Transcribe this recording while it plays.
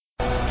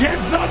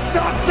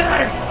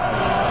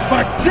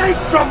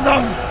from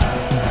them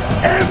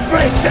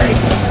everything.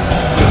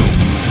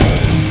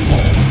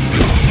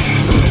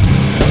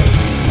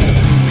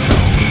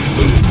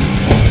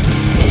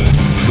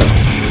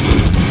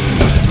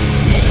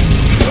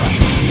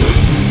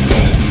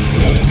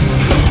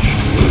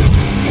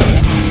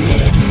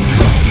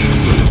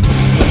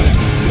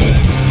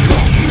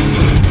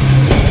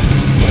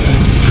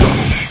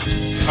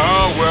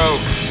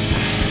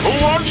 Who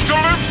wants to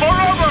live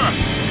forever?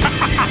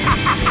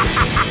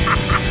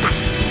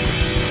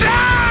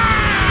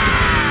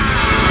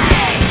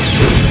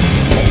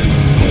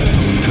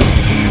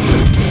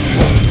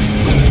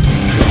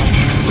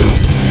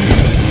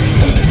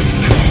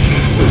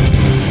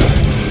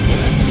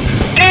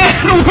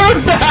 And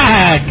we're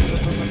back!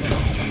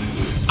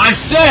 I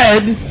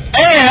said,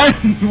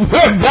 and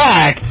we're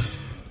back!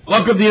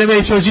 Welcome to the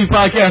MHOG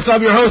Podcast.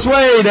 I'm your host,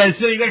 Wade, and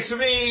sitting next to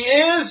me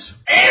is...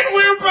 And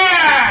we're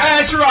back!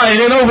 That's right,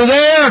 and over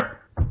there...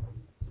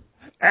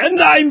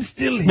 And I'm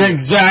still here.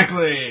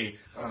 Exactly.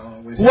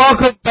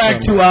 Welcome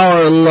back to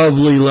our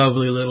lovely,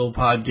 lovely little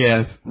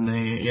podcast,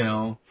 you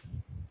know.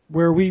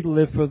 Where we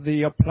live for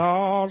the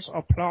applause.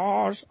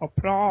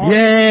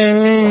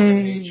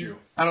 Yay!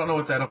 I don't know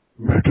what that is.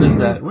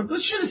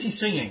 What shit is he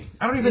singing?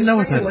 I don't even know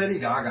what that is. Lady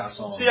Gaga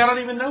song. See, I don't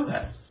even know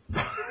that.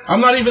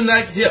 I'm not even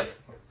that hip.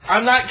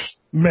 I'm not...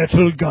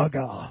 Metal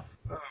Gaga.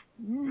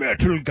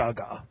 Metal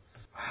Gaga.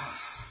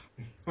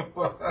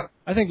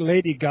 I think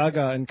Lady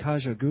Gaga and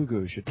Kaja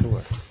Gugu should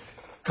tour.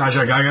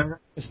 Kaja Gaga?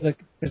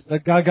 It's the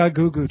Gaga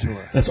Gugu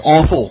tour. That's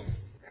awful.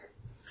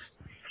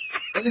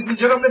 Ladies and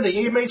gentlemen, the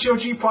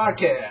MHOG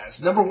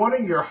Podcast. Number 1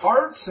 in your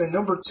hearts, and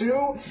number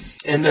 2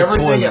 in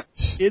everything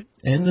else.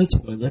 In the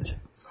toilet.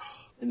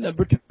 And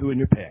number 2 in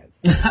your pants.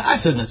 I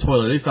said in the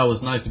toilet. At least I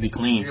was nice to be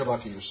clean. You're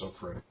lucky you're so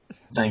pretty.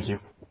 Thank you.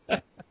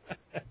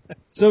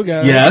 So,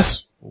 guys.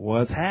 Yes?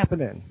 What's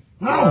happening?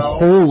 Not a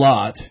whole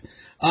lot.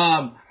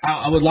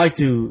 I would like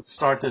to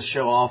start this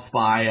show off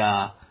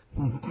by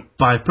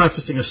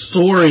prefacing a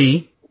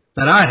story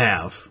that I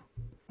have.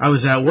 I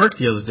was at work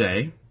the other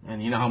day,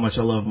 and you know how much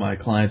I love my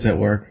clients at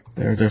work.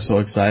 They're so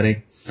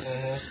exciting.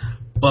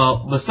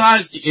 Well,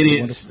 besides the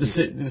idiots,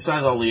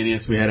 besides all the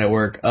idiots we had at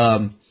work,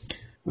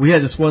 we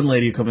had this one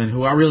lady come in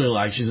who I really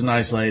like. She's a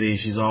nice lady.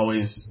 She's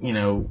always,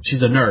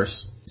 she's a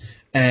nurse.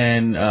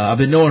 And I've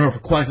been knowing her for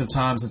quite some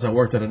time since I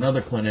worked at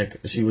another clinic.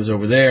 She was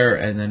over there,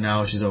 and then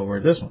now she's over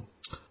at this one.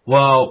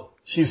 Well,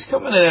 she was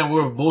coming in and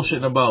we were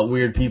bullshitting about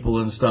weird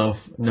people and stuff.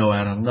 No,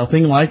 Adam,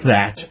 nothing like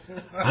that.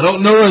 I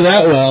don't know her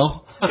that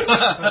well.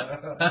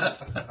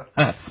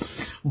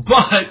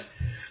 But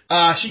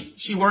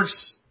she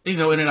works, in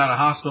and out of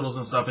hospitals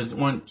and stuff. And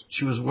when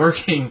she was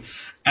working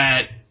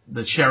at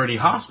the charity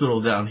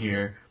hospital down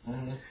here,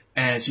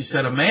 and she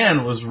said a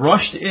man was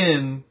rushed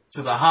in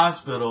to the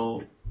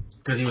hospital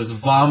because he was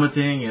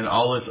vomiting and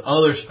all this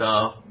other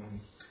stuff.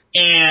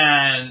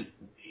 And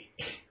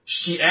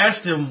she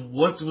asked him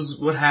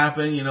what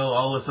happened,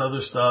 all this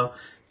other stuff.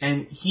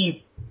 And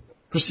he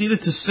proceeded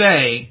to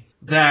say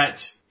that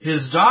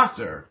his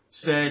doctor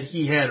said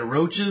he had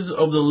roaches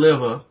of the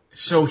liver,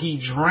 so he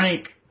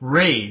drank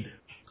Raid.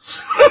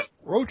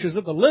 Roaches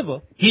of the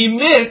liver? He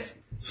meant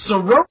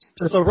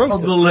cirrhosis of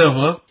the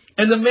liver.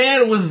 And the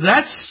man was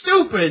that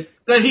stupid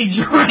that he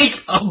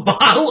drank a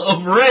bottle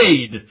of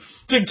Raid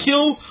to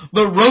kill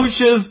the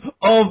roaches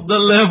of the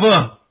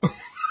liver.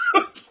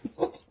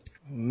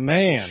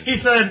 Man. He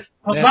said,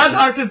 my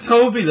doctor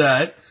told me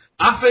that.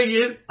 I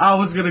figured I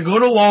was going to go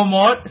to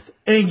Walmart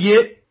and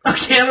get a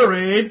can of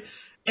Raid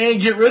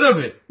and get rid of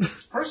it.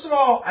 First of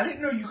all, I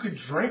didn't know you could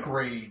drink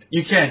Raid.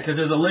 You can, because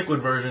there's a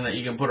liquid version that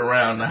you can put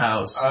around the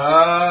house. Oh,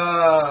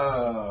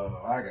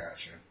 I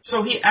gotcha.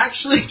 So he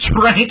actually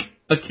drank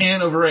a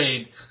can of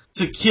Raid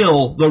to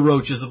kill the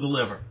roaches of the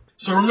liver.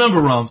 So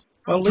remember, Rumps,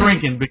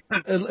 drinking.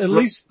 At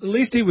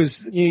least he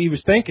was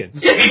thinking.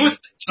 Yeah, he was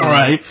all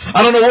right.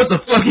 I don't know what the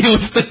fuck he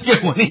was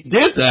thinking when he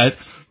did that.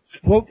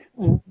 Well,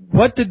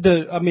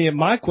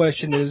 my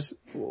question is,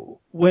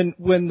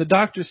 when the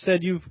doctor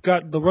said you've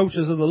got the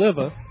roaches of the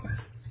liver,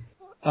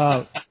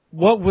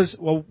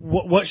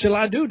 what shall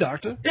I do,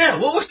 doctor? Yeah,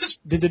 what was this?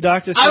 Did the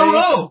doctor say? I don't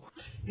know.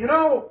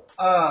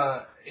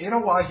 You know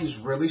why he's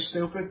really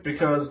stupid?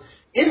 Because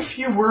if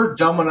you were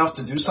dumb enough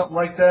to do something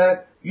like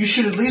that, you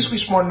should at least be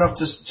smart enough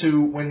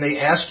to when they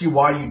ask you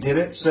why you did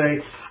it,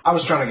 say, I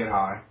was trying to get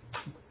high.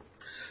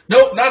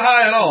 Nope, not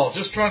high at all.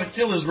 Just trying to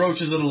kill his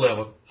roaches of the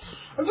liver.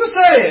 I'm just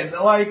saying,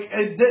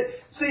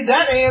 see,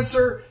 that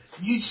answer,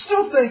 you'd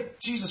still think,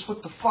 Jesus,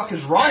 what the fuck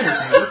is wrong with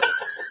you?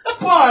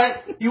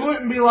 But you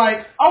wouldn't be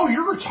like, oh,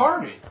 you're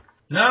retarded.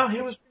 No,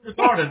 he was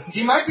retarded.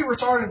 He might be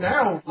retarded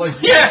now,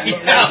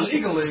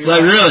 legally.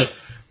 Like, really?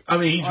 I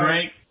mean, he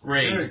drank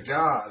Raid. Good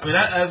God. I mean,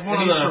 that's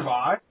one of the...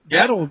 survived?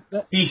 Yeah,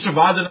 he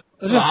survived in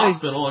the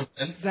hospital.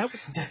 And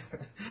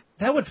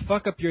that would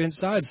fuck up your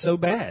insides so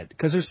bad,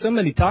 because there's so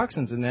many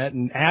toxins in that,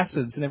 and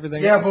acids and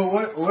everything. Yeah, but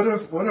what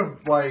if what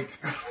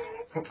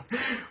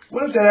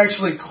if that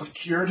actually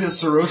cured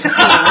his cirrhosis or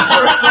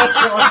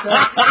something like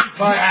that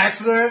by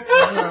accident?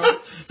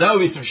 That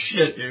would be some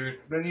shit, dude.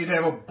 Then you'd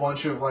have a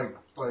bunch of like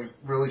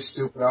really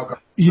stupid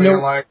alcohol. You know,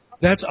 like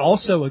that's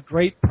also a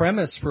great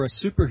premise for a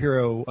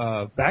superhero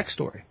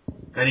backstory.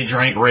 And he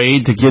drank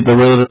Raid to get the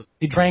rid of.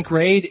 He drank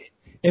Raid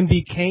and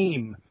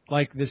became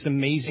like this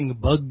amazing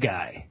bug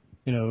guy.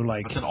 You know,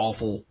 like That's an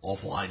awful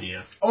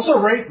idea. also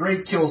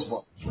Raid kills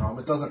bugs, Rom.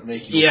 It doesn't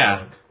make you.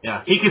 Yeah,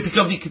 yeah. He could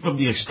become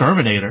the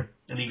exterminator,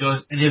 and he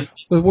goes and his.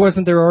 But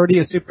wasn't there already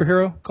a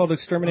superhero called I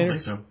Exterminator? don't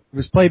think so. It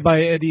was played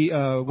by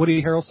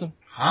Woody Harrelson.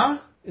 Huh?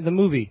 In the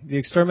movie, The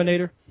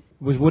Exterminator,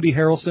 was Woody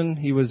Harrelson.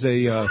 He was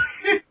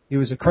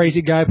a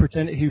crazy guy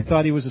who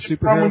thought he was a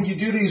superhero. When you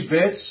do these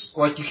bits,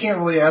 like you can't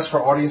really ask for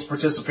audience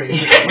participation.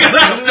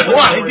 I have no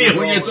idea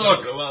what you're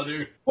talking about,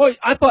 dude. Well,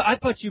 I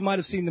thought you might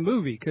have seen the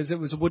movie because it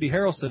was Woody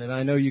Harrelson, and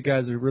I know you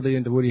guys are really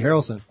into Woody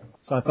Harrelson,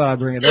 so I thought I'd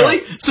bring it up.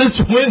 Really?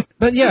 Since when?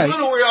 But yeah, Since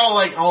when are we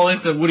all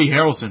into Woody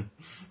Harrelson?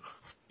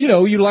 you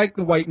know, you like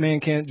The White Man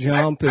Can't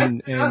Jump I don't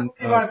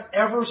believe I've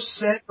ever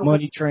said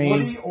Money Train.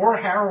 Woody or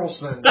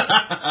Harrelson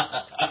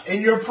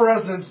in your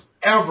presence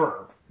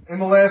ever in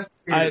the last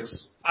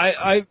years.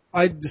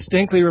 I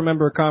distinctly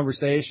remember a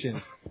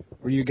conversation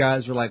where you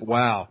guys were like,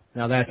 "Wow,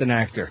 now that's an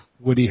actor,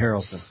 Woody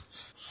Harrelson."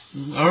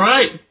 All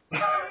right.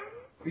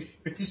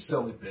 You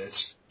silly bitch.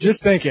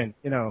 Just thinking,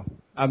 you know,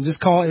 I'm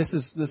just calling. This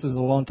is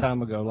a long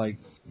time ago. Like,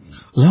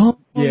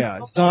 yeah,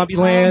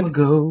 Zombieland.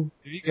 Ago.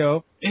 There you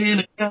go.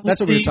 In That's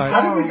what we were talking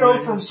How about. did we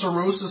go from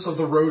Cirrhosis of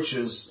the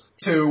Roaches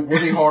to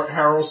Woody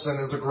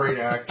Harrelson is a great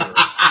actor?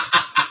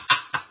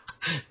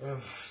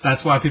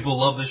 That's why people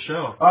love this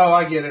show. Oh,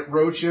 I get it.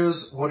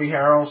 Roaches, Woody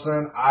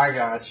Harrelson, I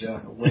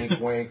gotcha. Wink,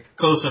 wink.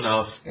 Close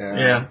enough.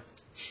 Yeah.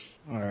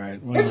 All right.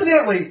 Well,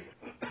 Incidentally,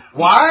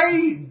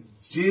 why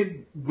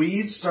did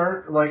weed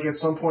start, like, at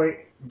some point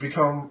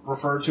become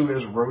referred to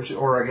as roach,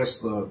 or I guess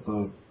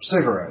the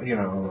cigarette, you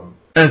know?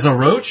 As a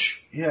roach?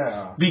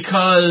 Yeah.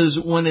 Because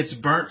when it's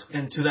burnt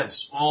into that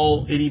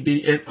small itty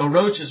bitty, a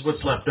roach is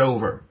what's left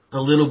over. The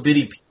little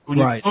bitty piece.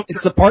 right.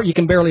 It's the part you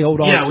can barely hold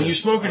on to. Yeah, when you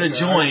smoke in a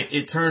joint,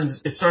 it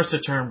starts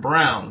to turn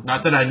brown.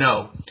 Not that I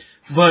know.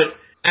 But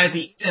at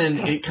the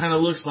end, it kind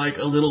of looks like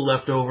a little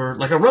leftover,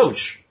 like a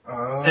roach.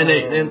 Oh. And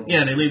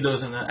they leave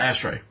those in the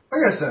ashtray. I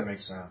guess that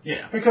makes sense.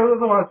 Yeah. Because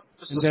otherwise,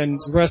 And then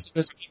the rest of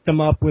us pick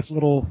them up with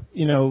little,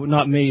 you know,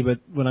 not me, but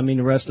when I mean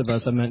the rest of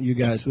us, I meant you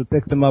guys would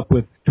pick them up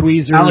with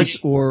tweezers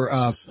or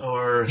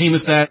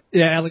hemostat.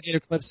 Yeah, alligator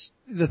clips.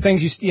 The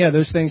things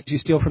those things you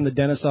steal from the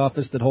dentist's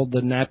office that hold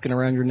the napkin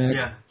around your neck.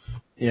 Yeah.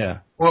 Yeah.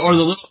 Or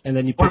the little, and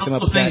then you or pick the them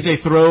up little with things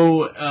that. they throw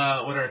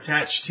what are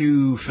attached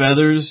to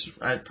feathers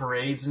at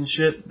parades and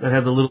shit that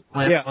have the little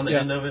clamp on the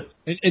end of it.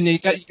 And you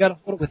got to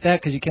hold it with that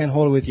because you can't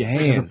hold it with your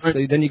hands. So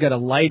then you got to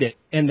light it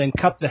and then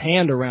cup the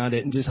hand around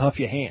it and just huff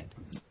your hand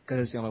because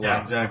it's the only way.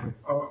 Yeah, exactly.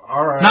 Oh,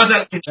 all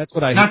right. That's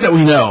what I. Not that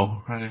we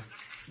know. Right?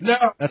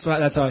 No. That's how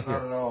I hear.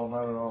 Not at all.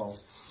 Not at all.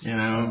 You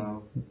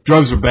know,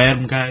 drugs are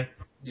bad, okay?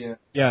 Yeah.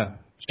 Yeah.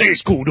 Stay in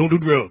school. Don't do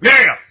drugs.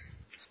 Yeah.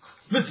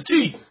 Mr.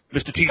 T.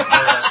 Mr. T.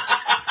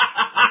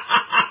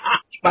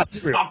 My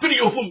cereal. I'll pity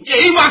your food. Yeah,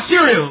 eat my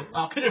cereal.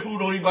 I'll pity your food.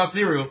 Don't eat my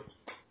cereal.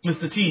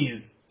 Mr.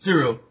 T's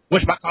cereal.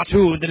 What's my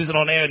cartoon that isn't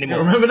on air You anymore?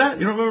 don't remember that?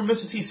 You don't remember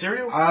Mr. T's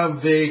cereal?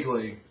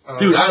 Vaguely.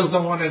 Dude, I was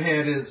the one that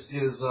had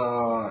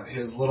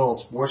his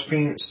little sports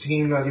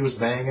team that he was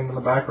banging in the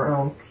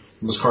background.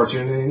 It was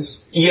cartoonies.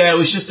 Yeah, it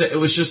was just a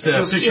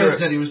picture. Kids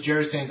that he was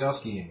Jerry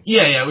Sandusky.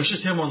 Yeah, it was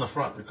just him on the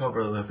front, the cover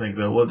of the thing,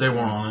 though. Well, they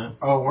weren't on it.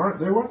 Oh, weren't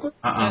they?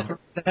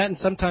 That and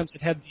sometimes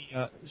it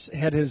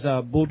had his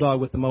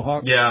bulldog with the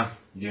mohawk. Yeah.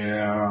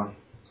 Yeah.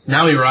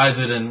 Now he rides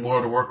it in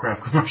World of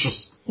Warcraft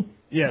commercials.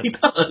 Yes. He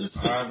does.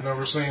 I've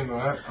never seen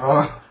that.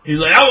 He's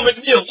like, I will make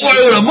you a boy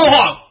with a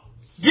mohawk.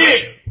 Yeah.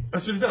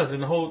 That's what he does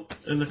in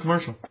the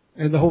commercial.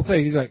 And the whole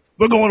thing, he's like,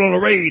 we're going on a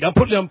raid. I'll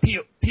put it on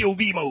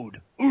POV mode.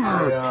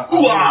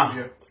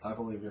 I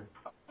believe you.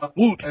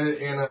 Woot.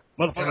 In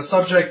a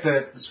subject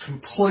that is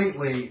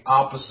completely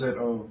opposite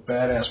of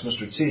Badass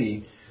Mr.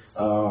 T,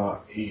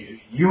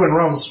 you and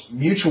Rum's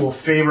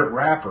mutual favorite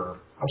rapper,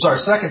 I'm sorry,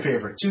 second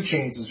favorite, 2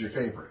 Chainz is your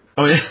favorite.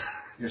 Oh, yeah.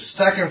 Your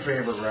second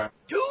favorite rapper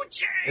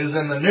is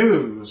in the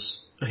news.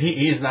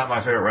 He is not my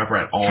favorite rapper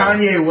at all.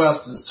 Kanye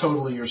West is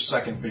totally your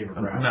second favorite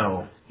rapper.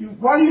 No.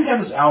 Why do you have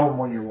his album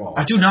on your wall?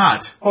 I do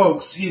not.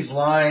 Folks, he's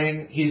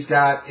lying. He's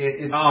got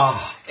it.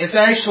 It's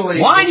actually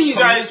why do the you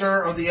guys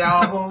poster of the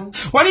album.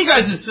 Why do you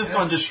guys insist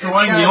on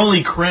destroying the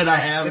only cred I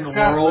have in the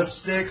world?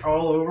 It's got lipstick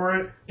all over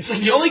it. It's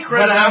like the only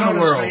cred I have in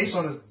the world. His face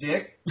on his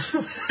dick.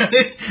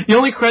 The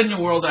only cred in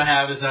the world I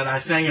have is that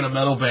I sang in a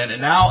metal band,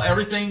 and now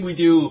everything we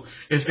do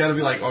is got to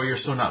be like, oh, you're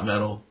so not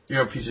metal.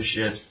 You're a piece of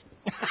shit.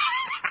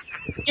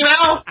 You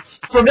know,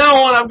 from now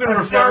on, I'm going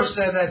to refer. I've never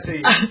said that to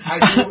you.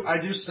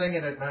 I do sing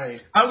it at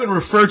night. I'm going to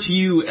refer to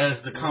you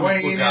as the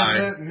comic book guy.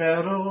 Wayne isn't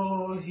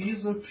metal.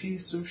 He's a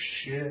piece of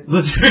shit.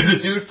 The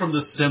dude from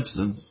The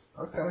Simpsons.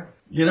 Okay.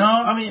 You know,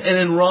 I mean, and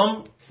then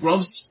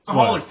Rum's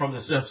alcoholic from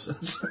The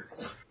Simpsons.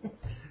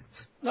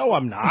 No,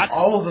 I'm not.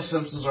 All of the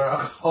Simpsons are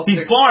alcoholic.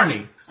 He's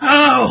Barney.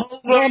 Oh,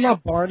 Homer. No, I'm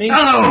not Barney.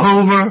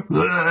 Oh,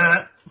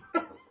 Homer.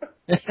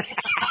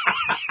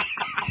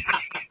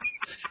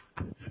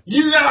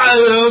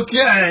 Yeah,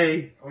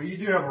 okay. Well, you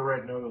do have a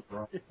red nose,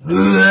 bro.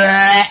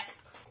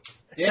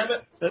 Damn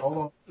it. Hold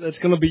on. That's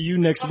going to be you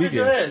next Come in weekend.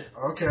 your head.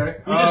 Okay.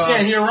 We just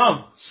can't hear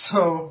rum.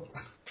 So.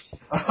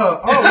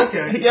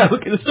 Okay. Yeah,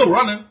 look, it's still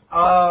running.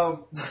 I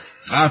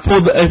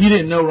pulled if you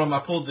didn't know, Rum, I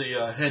pulled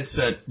the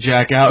headset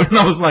jack out, and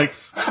I was like,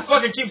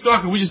 fucking keep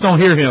talking, we just don't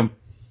hear him.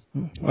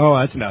 Oh,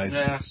 that's nice.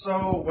 Yeah.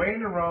 So, Wayne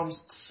and Rum's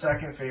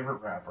second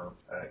favorite rapper,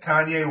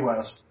 Kanye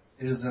West,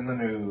 is in the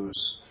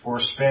news for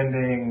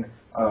spending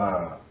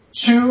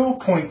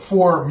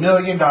 $2.4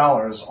 million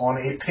on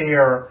a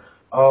pair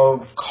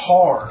of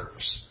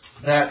cars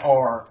that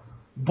are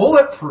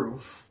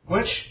bulletproof,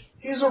 which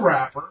he's a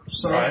rapper,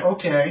 so Right.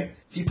 okay,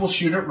 people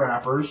shoot at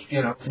rappers,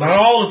 you know. Not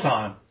all the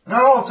time.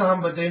 Not all the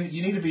time, but then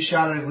you need to be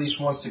shot at least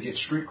once to get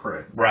street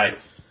cred. Right.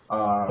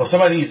 Well,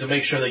 somebody needs to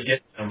make sure they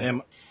get him.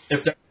 Man,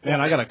 If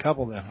I got a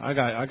couple then. I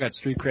got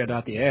street cred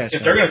out the ass.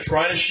 they're going to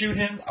try to shoot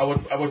him, I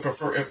would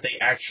prefer if they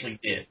actually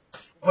did.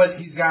 But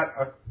he's got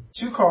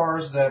two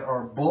cars that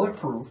are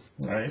bulletproof,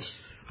 Nice.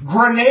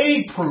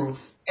 grenade-proof,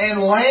 and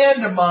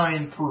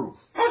landmine-proof.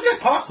 How's that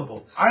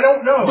possible? I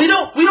don't know. We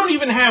don't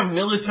even have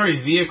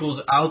military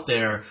vehicles out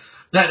there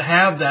that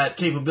have that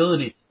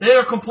capability. They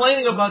are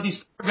complaining about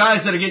these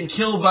guys that are getting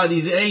killed by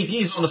these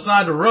ATs on the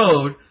side of the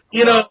road.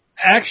 You know,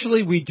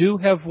 Actually, we do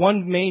have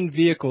one main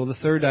vehicle. The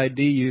third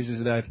ID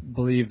uses it, I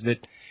believe, that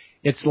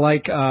it's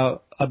like a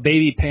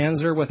baby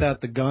Panzer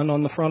without the gun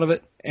on the front of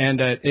it, and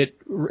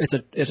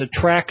it's a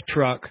track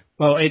truck.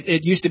 Well,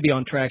 it used to be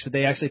on tracks, but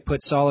they actually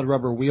put solid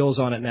rubber wheels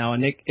on it now,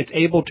 and it's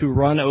able to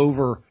run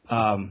over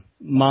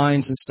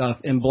mines and stuff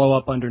and blow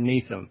up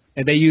underneath them.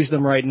 And they use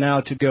them right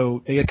now to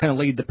go. They kind of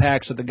lead the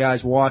pack so the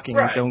guys walking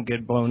Right. don't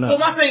get blown up.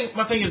 well,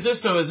 my thing is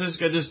this though: is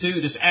this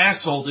dude, this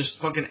asshole, this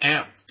fucking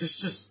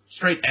just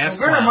straight ass.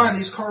 Well, bear in clown.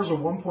 mind, these cars are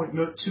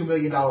 $1.2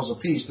 million a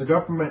piece. The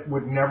government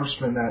would never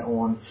spend that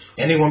on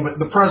anyone, but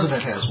the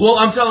president has. Well,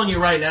 I'm telling you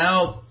right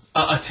now,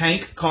 a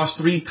tank costs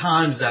 3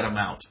 times that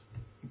amount.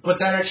 But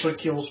that actually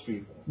kills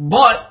people.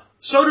 But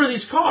so do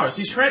these cars.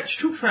 These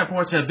troop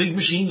transports have big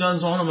machine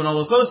guns on them and all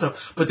this other stuff.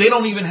 But they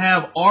don't even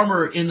have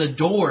armor in the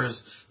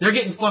doors. They're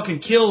getting fucking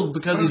killed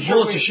because these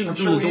bullets are shooting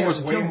through the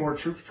doors. We have way more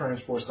troop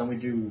transports than we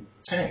do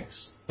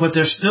tanks. But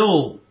they're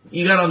still,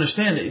 you gotta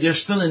understand that they're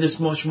spending this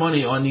much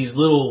money on these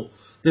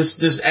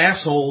this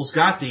asshole's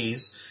got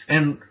these,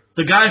 and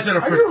the guys that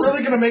are... Are you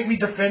really going to make me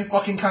defend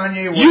fucking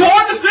Kanye West? You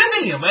are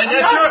defending him, man.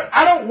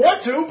 I don't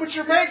want to, but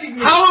you're making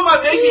me. How am I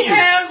making you? He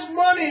has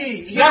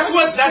money.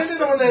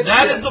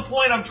 That is the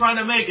point I'm trying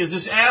to make. Is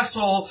this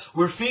asshole?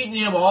 We're feeding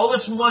him all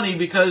this money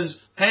because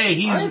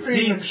he's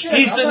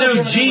the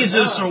new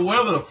Jesus or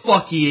whatever the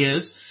fuck he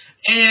is,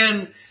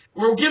 and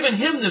we're giving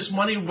him this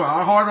money,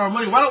 our hard-earned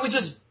money. Why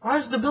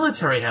does the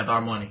military have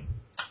our money?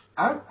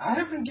 I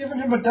haven't given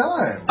him a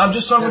dime. I'm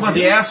just talking about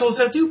the assholes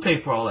that do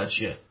pay for all that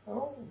shit.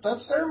 Well,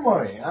 that's their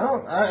money.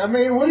 I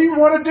mean, what do you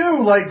want to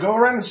do? Like, go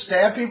around and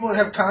stab people that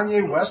have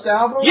Kanye West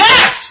albums?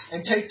 Yes!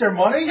 And take their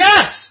money?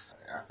 Yes!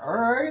 All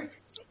right.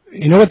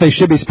 You know what they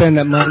should be spending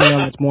that money on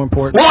that's more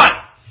important? What?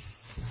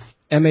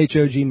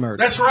 MHOG merch.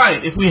 That's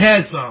right, if we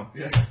had some.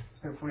 Yeah,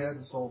 if we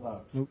hadn't sold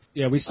out.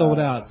 Yeah, we sold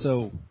out,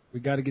 so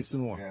we got to get some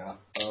more. Yeah,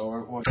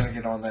 we're going to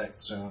get on that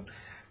soon.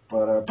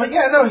 But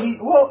yeah, no,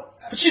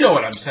 But you know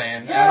what I'm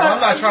saying. Yeah,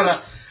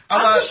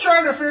 I'm just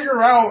trying to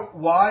figure out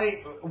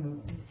why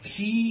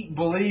he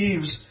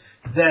believes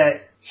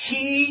that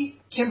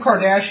Kim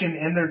Kardashian,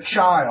 and their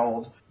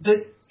child,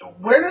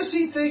 where does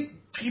he think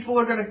people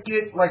are going to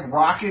get like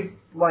rocket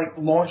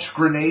launch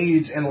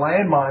grenades and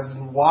landmines,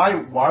 and why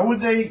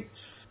would they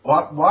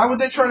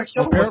try to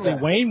kill him with Apparently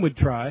that? Wayne would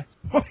try.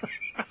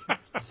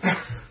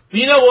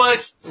 You know what?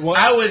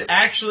 I would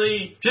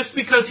actually, just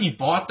because he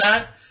bought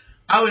that,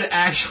 I would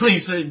actually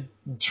say,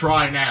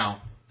 try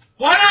now.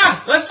 Why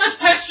not? Let's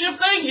test your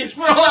thing. You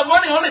spent all that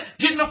money on it,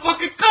 get in a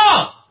fucking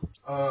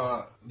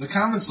car. The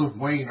comments of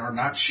Wayne are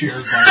not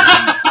shared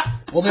by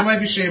well, they might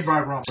be shared by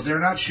Ron, but they're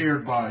not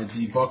shared by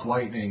the Buck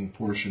Lightning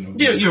portion of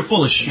it. You're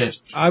full of shit.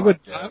 I would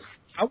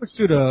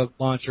shoot a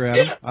launcher at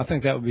him. Yeah. I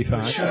think that would be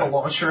fine. Shoot a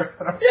launcher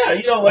at him?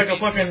 Yeah, like a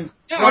fucking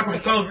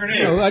rocket-propelled grenade.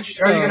 You know, are you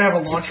going to have a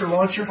launcher?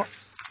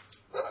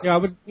 Yeah, I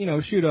would,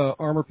 shoot a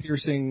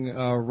armor-piercing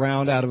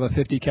round out of a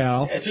 50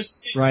 cal just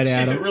see, right see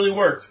at him. if it really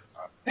worked.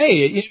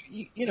 Hey,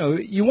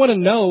 you want to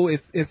know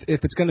if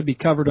it's going to be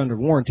covered under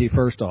warranty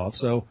first off.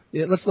 So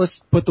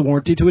let's put the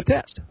warranty to a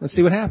test. Let's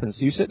see what happens.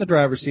 You sit in the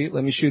driver's seat.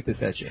 Let me shoot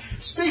this at you.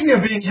 Speaking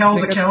of being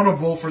held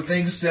accountable for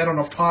things said on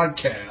a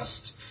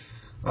podcast,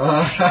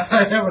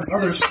 I have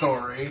another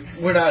story.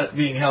 We're not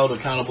being held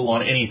accountable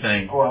on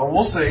anything. Well,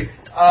 we'll see.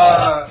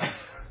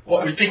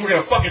 What, you think we're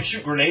going to fucking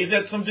shoot grenades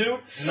at some dude?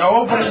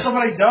 No, but if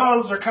somebody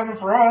does, they're coming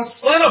for us.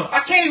 Let them.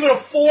 I can't even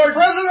afford...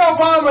 President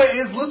Obama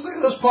is listening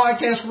to this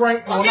podcast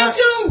right now.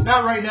 Well,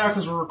 not right now,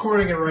 because we're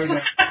recording it right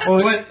now.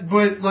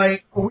 but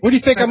like... Where do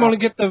you think I'm going to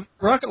get the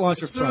rocket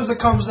launcher from? As soon as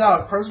it comes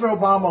out, President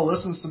Obama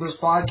listens to this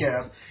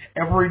podcast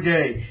every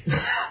day.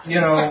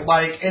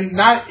 And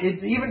not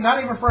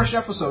even fresh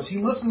episodes. He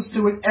listens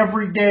to it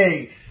every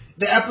day.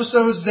 The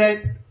episodes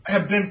that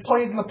have been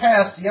played in the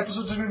past. The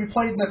episodes are going to be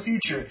played in the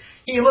future.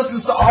 He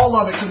listens to all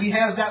of it because he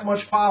has that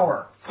much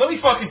power. Let me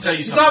fucking tell you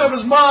He's something. out of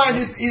his mind.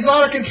 He's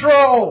out of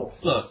control.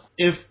 Look,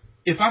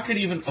 if I could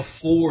even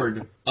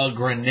afford a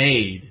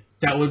grenade,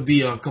 that would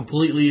be a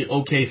completely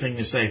okay thing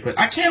to say. But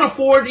I can't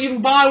afford to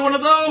even buy one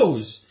of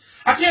those.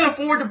 I can't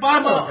afford to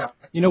buy one.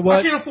 You know what?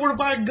 I can't afford to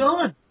buy a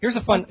gun. Here's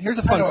a fun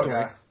story.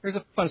 guy. Here's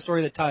a fun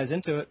story that ties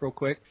into it real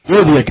quick.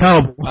 We'll be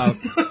accountable.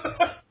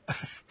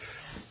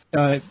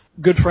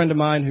 Good friend of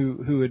mine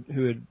who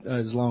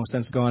is long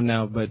since gone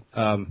now, but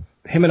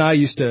him and I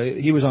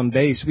he was on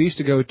base. We used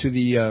to go to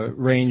the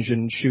range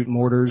and shoot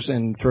mortars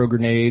and throw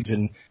grenades,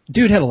 and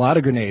dude had a lot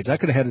of grenades. I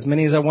could have had as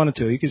many as I wanted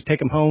to. You could just take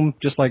them home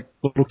just like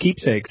little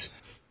keepsakes.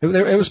 It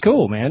was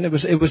cool, man. It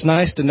was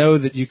nice to know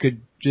that you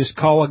could just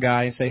call a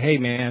guy and say, "Hey,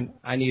 man,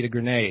 I need a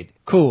grenade."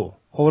 Cool.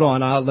 Hold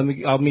on, I'll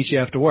meet you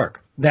after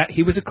work.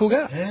 He was a cool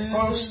guy.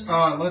 Folks,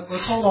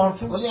 let's hold on.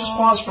 Let's just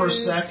pause for a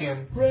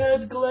second.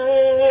 Red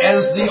glare.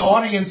 As the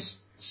audience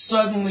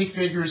suddenly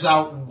figures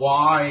out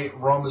why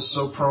rum is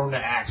so prone to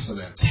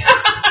accidents.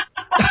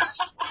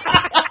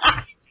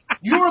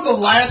 You are the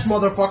last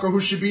motherfucker who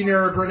should be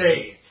near a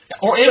grenade.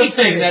 Or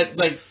anything that,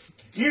 like...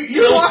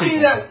 You're lucky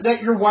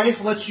that your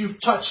wife lets you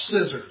touch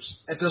scissors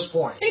at this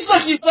point. He's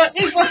lucky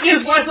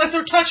his wife lets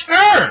her touch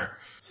her.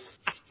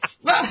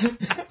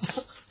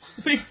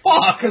 Big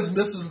fuck. Because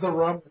Mrs. the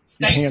Rum is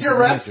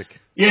magic.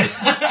 Yeah.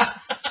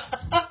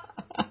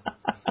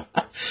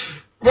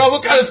 Bro,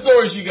 what kind of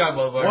stories you got,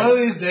 motherfucker? One of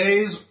these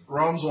days,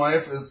 Rum's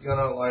wife is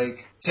gonna,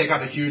 take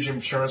out a huge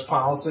insurance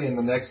policy, and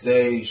the next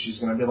day she's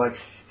gonna be like,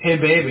 "Hey,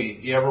 baby,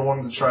 you ever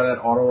wanted to try that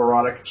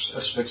autoerotic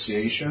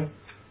asphyxiation?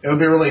 It would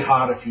be really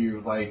hot if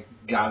you,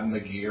 got in the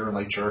gear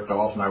and, jerked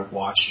off and I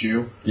watched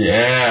you."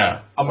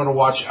 Yeah. I'm gonna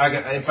watch,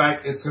 in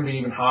fact, it's gonna be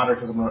even hotter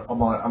because I'm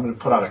gonna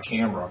put out a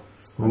camera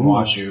and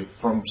watch you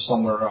from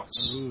somewhere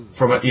else. Possibly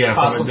from a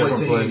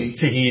different place.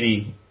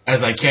 Tahiti.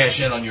 As I cash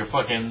in on your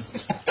fucking,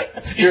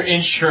 your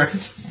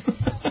insurance.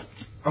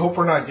 I hope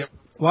we're not getting...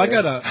 Well, I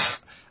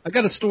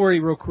got a story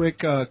real quick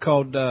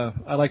called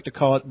I like to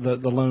call it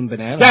the Lone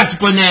Banana. That's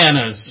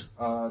bananas.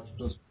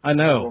 Does I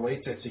know. it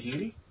relate to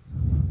Tahiti?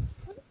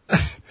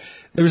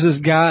 There was this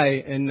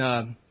guy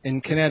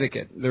in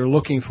Connecticut. They're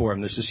looking for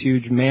him. There's this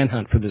huge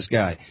manhunt for this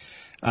guy.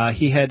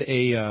 He had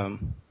a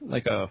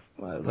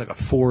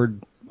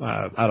Ford,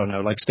 I don't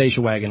know, like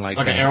station wagon, like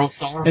an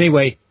Aerostar.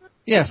 Anyway,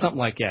 yeah, something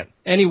like that.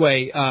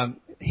 Anyway,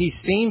 he's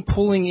seen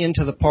pulling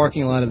into the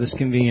parking lot of this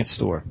convenience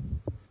store.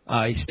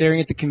 He's staring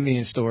at the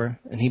convenience store,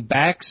 and he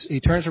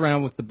turns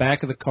around with the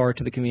back of the car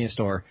to the convenience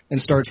store and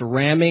starts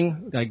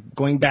ramming,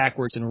 going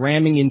backwards and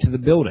ramming into the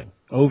building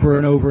over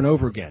and over and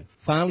over again.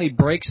 Finally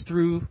breaks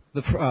through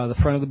the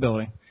front of the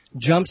building,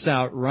 jumps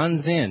out,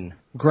 runs in,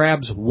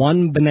 grabs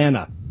one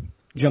banana,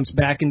 jumps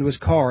back into his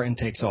car, and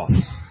takes off.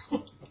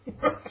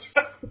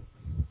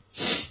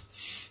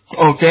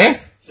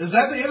 Okay. Is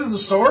that the end of the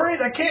story?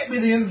 That can't be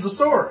the end of the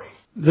story.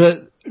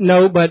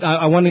 No, but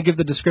I want to give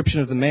the description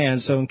of the man,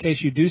 so in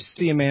case you do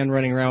see a man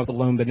running around with a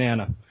lone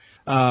banana,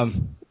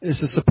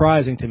 this is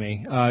surprising to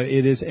me.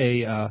 It is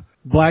a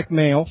black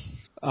male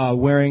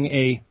wearing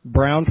a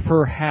brown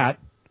fur hat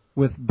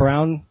with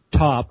brown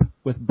top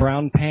with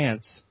brown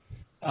pants,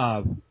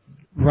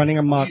 running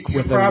amok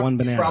with one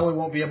banana. You probably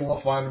won't be able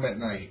to find him at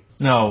night.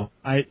 No.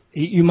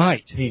 You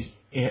might.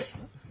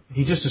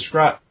 He just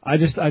described... I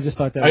just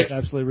thought that was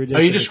absolutely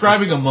ridiculous. Are you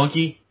describing a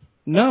monkey?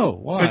 No,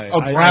 why?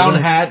 A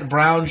brown hat,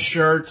 brown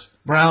shirt,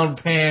 brown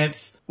pants.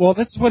 Well,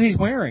 that's what he's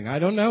wearing. I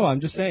don't know. I'm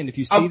just saying, if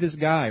you see this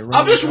guy running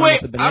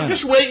I'm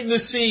just waiting to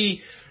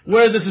see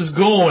where this is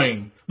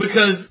going.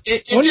 Because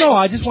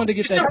I just wanted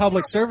to get that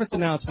public service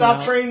announcement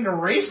Stop training a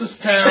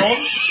racist town.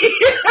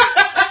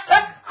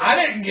 I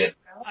didn't get...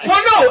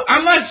 Well, no,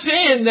 I'm not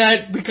saying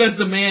that because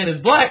the man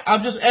is black.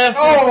 I'm just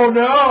asking... Oh,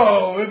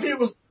 no. If he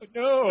was...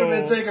 No. I've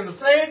been thinking the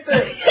same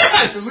thing.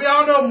 Yes. Because we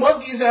all know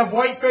monkeys have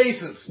white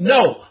faces.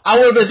 No, I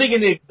would have been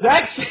thinking the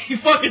exact same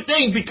fucking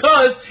thing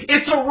because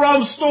it's a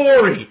rum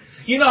story.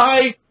 You know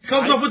how he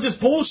comes up with this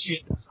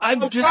bullshit. I'm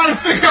trying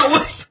to figure out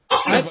what's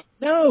talking about.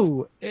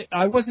 No,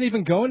 I wasn't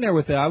even going there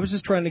with it. I was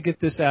just trying to get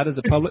this out as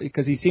a public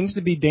because he seems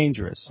to be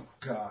dangerous. Oh,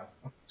 God.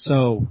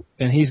 So,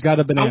 and he's got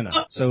a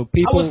banana. So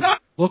people,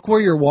 look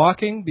where you're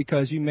walking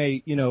because you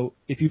may,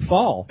 if you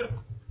fall.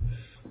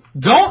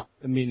 Don't.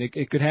 I mean,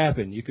 it could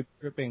happen. You could be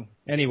tripping.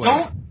 Anyway,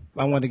 don't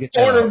I wanted to get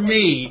that order out.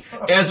 me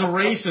as a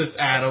racist,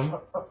 Adam.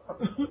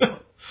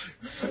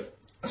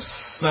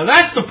 Now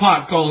that's the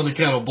pot calling the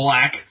kettle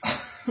black.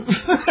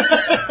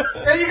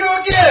 There you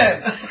go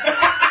again.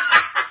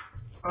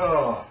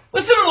 Oh.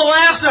 Listen to the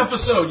last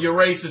episode, you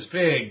racist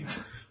pig.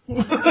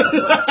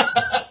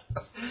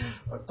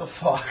 What the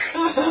fuck?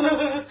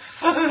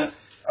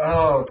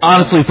 Oh.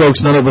 Honestly,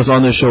 folks, none of us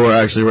on this show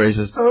are actually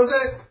racist. So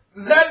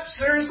is that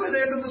seriously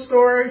the end of the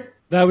story?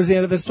 That was the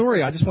end of the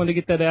story. I just wanted to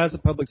get that as a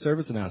public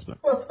service announcement.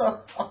 What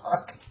the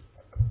fuck?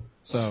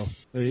 So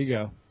there you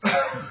go.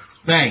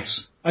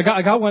 Thanks. I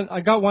got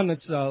one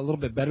that's a little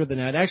bit better than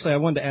that. Actually, I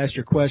wanted to ask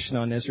your question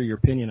on this or your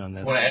opinion on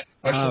this. I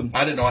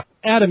didn't know.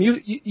 Adam,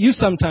 you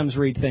sometimes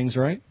read things,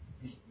 right?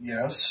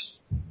 Yes.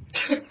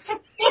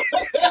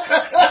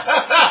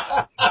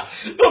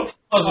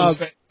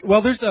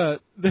 Well,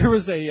 there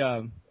was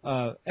a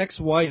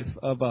ex-wife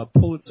of a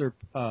Pulitzer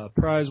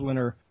Prize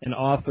winner and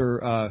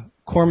author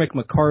Cormac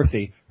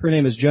McCarthy. Her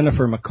name is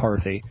Jennifer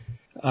McCarthy.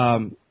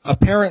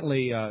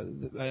 Apparently,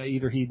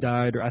 either he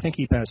died or I think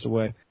he passed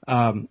away.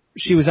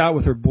 She was out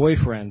with her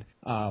boyfriend,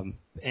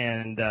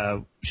 and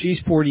she's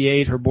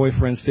 48, her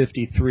boyfriend's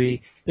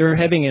 53. They were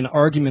having an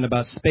argument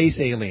about space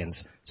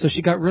aliens. So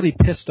she got really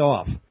pissed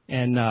off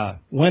and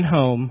went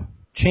home,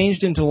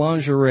 changed into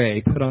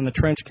lingerie, put on the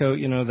trench coat,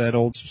 that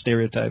old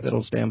stereotype, that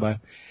old standby,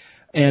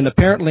 and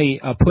apparently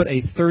put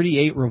a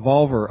 .38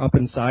 revolver up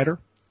inside her,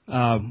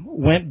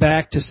 went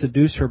back to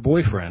seduce her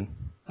boyfriend.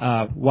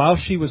 While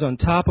she was on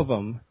top of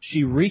him,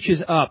 she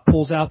reaches up,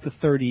 pulls out the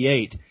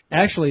 .38.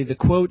 Actually, the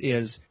quote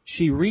is,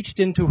 she reached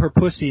into her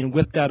pussy and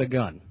whipped out a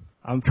gun.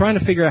 I'm trying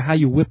to figure out how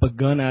you whip a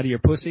gun out of your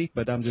pussy,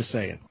 but I'm just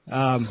saying.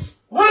 And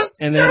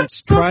then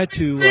tried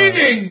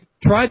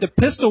to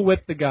pistol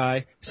whip the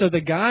guy. So the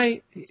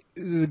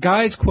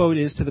guy's quote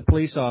is to the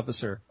police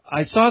officer,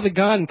 I saw the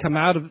gun come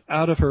out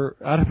of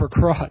her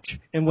crotch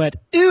and went,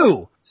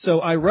 ew! So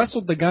I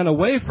wrestled the gun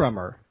away from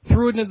her,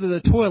 threw it into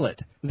the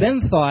toilet,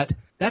 then thought,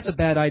 that's a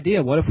bad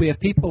idea. What if we have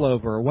people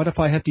over? Or what if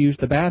I have to use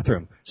the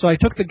bathroom? So I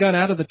took the gun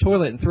out of the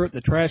toilet and threw it in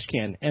the trash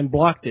can and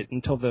blocked it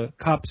until the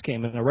cops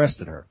came and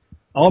arrested her.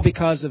 All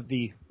because of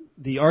the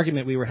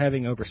argument we were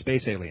having over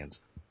space aliens.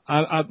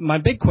 My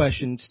big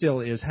question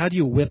still is, how do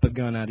you whip a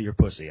gun out of your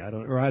pussy?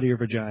 Or out of your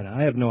vagina?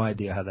 I have no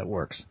idea how that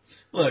works.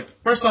 Look,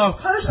 first off,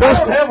 I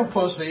don't have a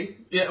pussy.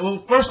 Yeah,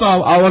 well, first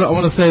off, I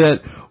want to say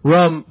that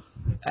Rum,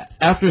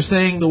 after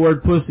saying the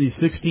word pussy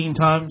 16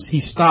 times, he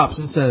stops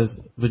and says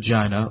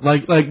vagina.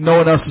 Like no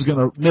one else is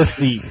gonna miss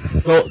the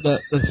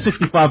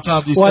 65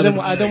 times he said it.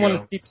 I don't want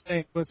to keep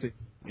saying pussy.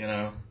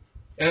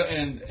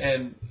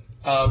 And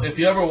if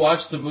you ever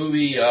watched the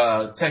movie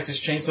Texas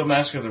Chainsaw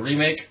Massacre, the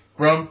remake,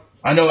 Rum,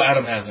 I know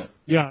Adam hasn't.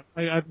 Yeah,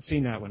 I haven't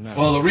seen that one. No.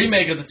 Well, the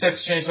remake of the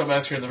Texas Chainsaw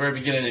Massacre, in the very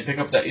beginning, they pick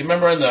up that. You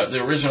remember in the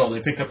original,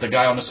 they picked up the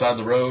guy on the side of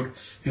the road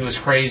who was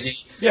crazy.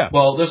 Yeah.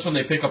 Well, this one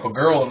they pick up a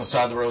girl on the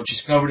side of the road.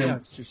 She's covered in. Yeah,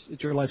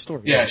 it's your life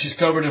story. Yeah, she's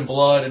covered in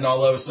blood and all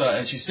those,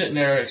 and she's sitting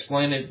there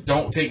explaining,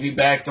 "Don't take me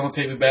back, don't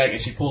take me back,"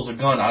 and she pulls a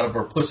gun out of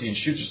her pussy and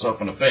shoots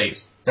herself in the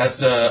face. That's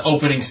the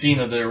opening scene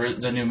of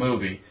the new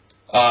movie.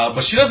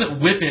 But she doesn't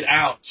whip it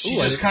out. She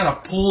just kind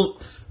of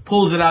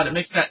pulls it out. It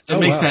makes that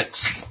that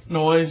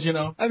noise,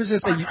 I was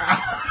just saying.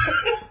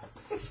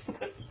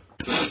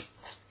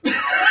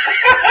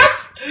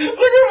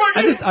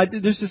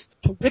 There's just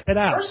to whip it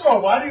out. First of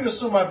all, why do you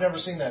assume I've never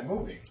seen that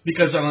movie?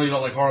 Because I know you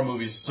don't like horror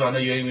movies, so I know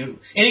you ain't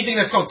anything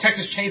that's called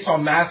Texas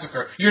Chainsaw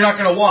Massacre. You're not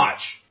gonna watch.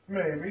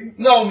 Maybe.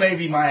 No,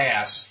 maybe my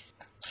ass.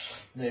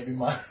 Maybe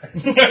my.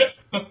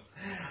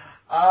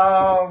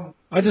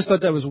 I just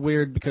thought that was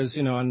weird because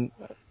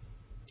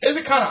it's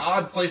a kind of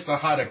odd place to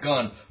hide a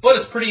gun, but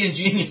it's pretty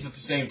ingenious at the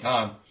same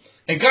time.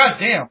 And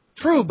goddamn,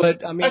 true,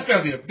 but I mean that's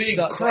gotta be a big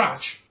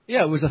crotch.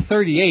 Yeah, it was a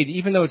 .38,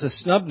 even though it's a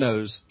snub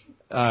nose.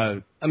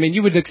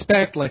 You would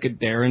expect like a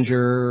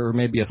Derringer or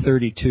maybe a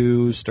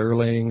 .32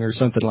 Sterling or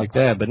something like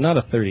that, but not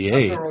a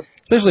 .38.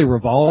 Especially a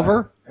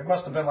revolver. It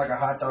must have been like a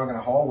hot dog in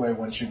a hallway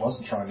when she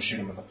wasn't trying to shoot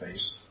him in the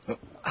face. At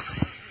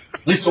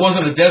least it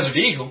wasn't a Desert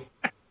Eagle.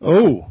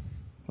 Oh,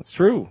 that's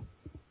true.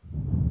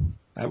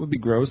 That would be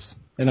gross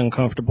and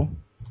uncomfortable.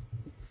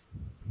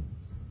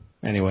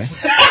 Anyway.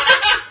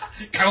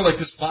 Kind of like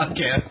this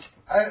podcast.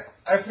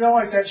 I feel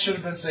like that should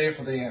have been saved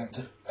for the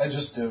end. I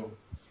just do.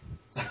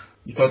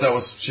 You thought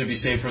that should be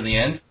saved for the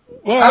end?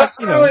 Well, I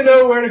don't really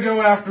know where to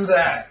go after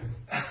that.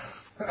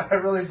 I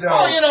really don't. Well,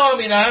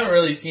 I haven't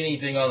really seen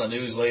anything on the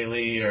news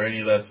lately or any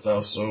of that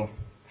stuff, so.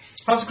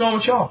 How's it going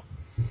with y'all?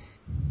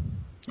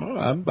 Oh,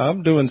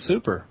 I'm doing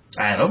super.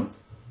 Adam?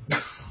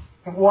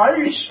 Why are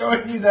you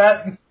showing me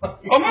that?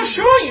 I'm not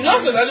showing you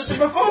nothing.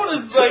 My phone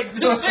is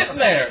just sitting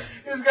there.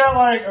 He's got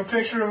a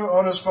picture of it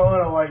on his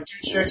phone of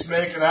two chicks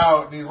making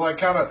out, and he's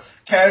kind of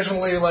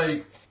casually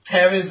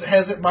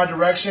has it my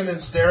direction and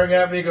staring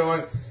at me,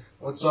 going,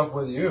 "What's up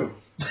with you?"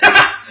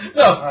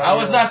 No, I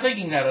was not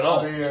thinking that at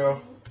all.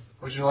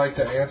 Would you like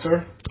to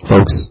answer?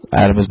 Folks,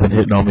 Adam has been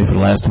hitting on me for the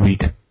last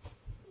week.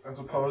 As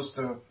opposed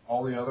to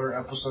all the other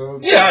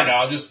episodes? Yeah, I know.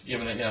 I'm just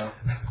giving it,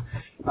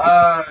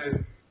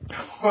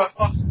 Well,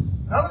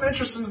 nothing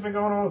interesting has been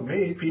going on with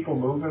me. People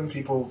moving,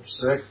 people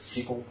sick,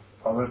 people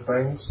other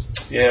things.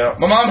 Yeah,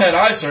 my mom had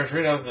eye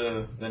surgery. That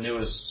was the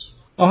newest.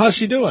 Oh, how's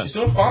she doing? She's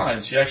doing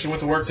fine. She actually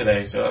went to work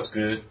today, so that's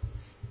good.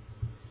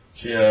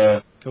 She,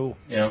 cool.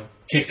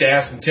 Kicked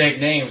ass and take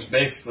names,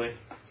 basically.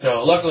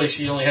 So luckily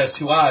she only has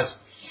 2 eyes,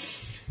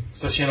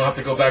 so she don't have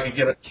to go back and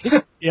get it.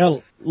 Yeah,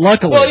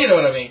 luckily. Well, you know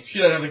what I mean. She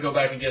doesn't have to go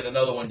back and get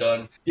another one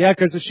done. Yeah,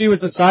 because if she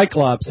was a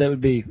Cyclops, that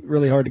would be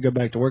really hard to go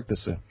back to work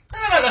this soon.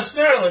 Not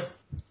necessarily.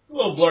 A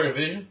little blurry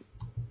vision.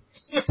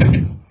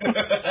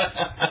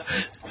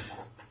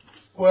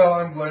 Well,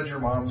 I'm glad your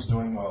mom's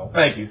doing well.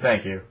 Thank you.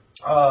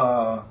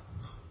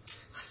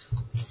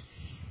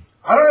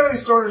 I don't have any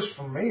stories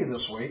from me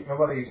this week.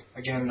 Nobody,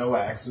 again, no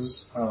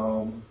axes.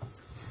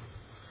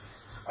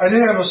 I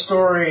did have a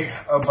story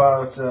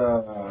about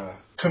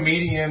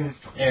comedian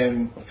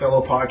and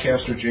fellow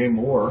podcaster Jay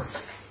Moore.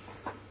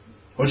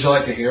 Would you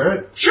like to hear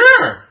it?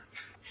 Sure.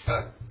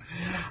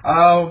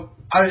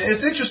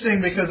 It's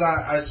interesting because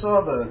I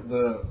saw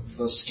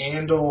the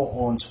scandal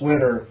on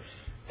Twitter,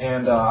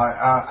 and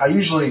I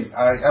usually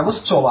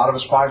listen to a lot of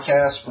his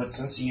podcasts, but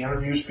since he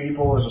interviews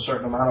people, there's a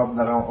certain amount of them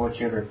that I don't really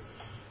care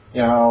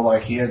to,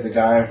 like he had the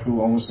guy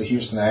who owns the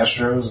Houston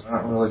Astros. I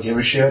don't really give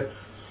a shit.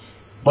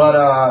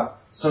 But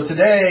so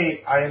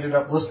today I ended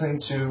up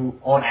listening to,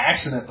 on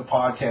accident, the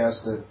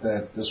podcast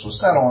that this was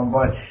set on,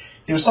 but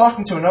he was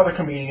talking to another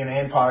comedian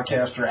and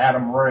podcaster,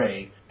 Adam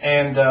Ray,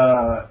 and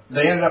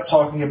they ended up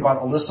talking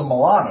about Alyssa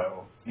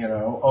Milano,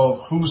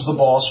 of Who's the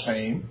Boss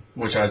fame.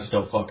 Which I'd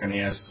still fuck in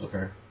the asses of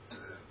her.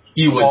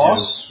 You would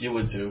Boss? too. You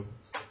would too.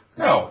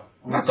 No.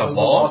 Not the Was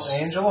boss. the boss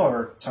Angela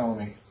or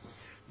Tony?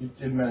 You'd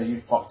admit it,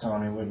 you'd fuck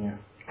Tony, wouldn't you?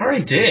 I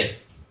already did.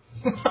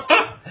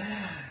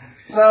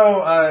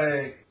 So,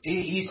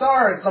 he saw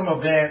her at some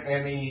event,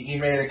 and he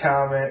made a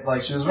comment,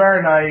 like, she was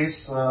very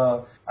nice.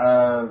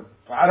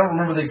 I don't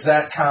remember the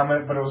exact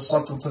comment, but it was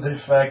something to the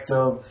effect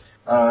of,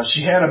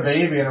 she had a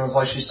baby, and it was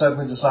like she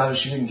suddenly decided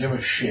she didn't give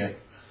a shit.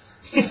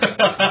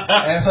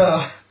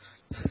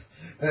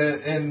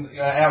 And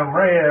Adam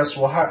Ray asked,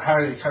 well,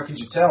 how could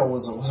you tell?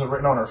 Was it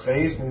written on her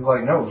face? And he's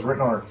like, no, it was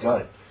written on her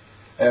gut.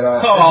 And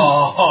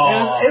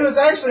it was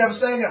actually, I'm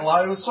saying it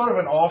live, it was sort of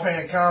an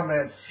offhand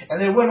comment,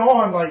 and they went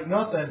on like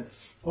nothing.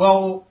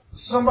 Well,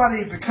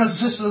 somebody, because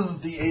this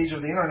is the age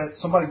of the internet,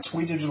 somebody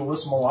tweeted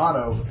Alyssa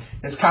Milano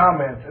his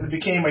comments, and it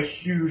became a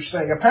huge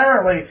thing.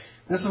 Apparently,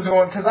 this is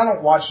going, because I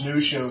don't watch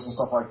news shows and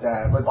stuff like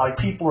that, but like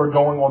people are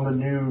going on the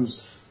news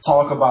to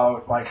talk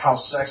about like how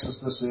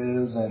sexist this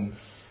is and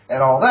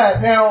all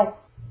that. Now,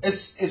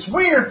 it's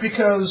weird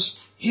because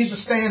he's a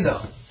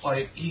stand-up.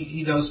 Like,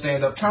 he does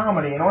stand-up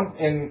comedy, and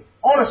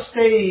on a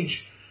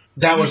stage...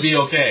 That would be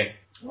okay.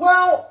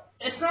 Well,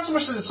 it's not so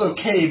much that it's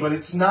okay, but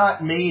it's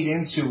not made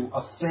into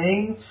a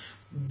thing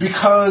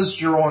because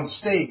you're on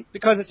stage.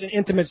 Because it's an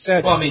intimate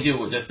setting. Well, I mean,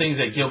 dude, the things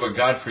that Gilbert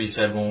Gottfried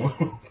said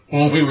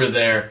when we were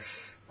there.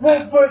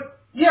 Well,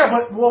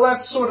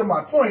 that's sort of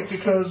my point,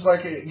 because,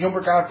 like,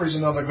 Gilbert Gottfried's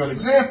another good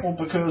example,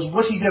 because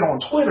what he did on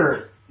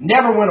Twitter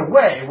never went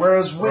away,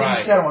 whereas what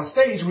he said on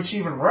stage, which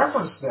even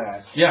referenced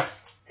that,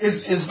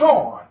 is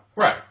gone.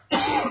 Right.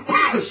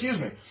 Excuse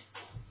me.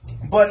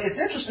 But it's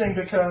interesting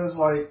because,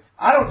 like,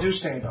 I don't do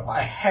stand-up.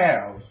 I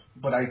have,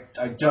 but I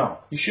don't.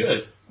 You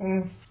should.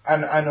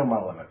 I know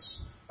my limits.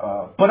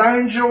 But I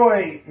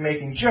enjoy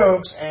making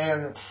jokes,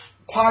 and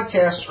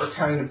podcasts are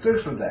kind of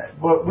good for that.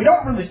 But we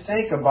don't really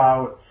think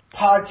about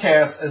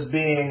podcasts as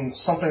being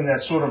something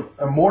that sort of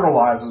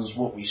immortalizes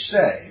what we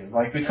say.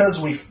 Like, because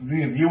we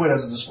view it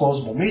as a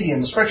disposable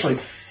medium, especially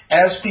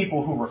as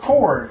people who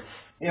record,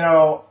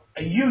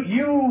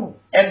 you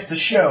edit the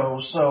show,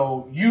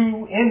 so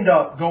you end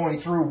up going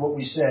through what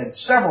we said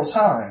several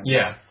times.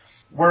 Yeah.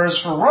 Whereas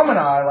for Rum and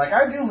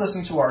I do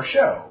listen to our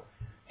show,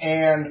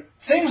 and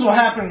things will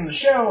happen in the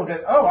show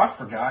that, I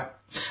forgot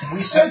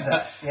we said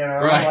that.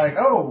 Right. Like,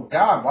 oh,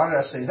 God, why did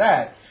I say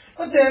that?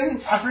 But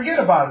then I forget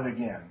about it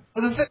again.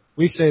 But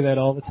we say that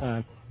all the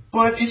time.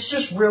 But it's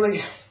just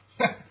really...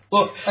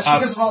 Look, that's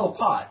because of all the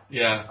pot.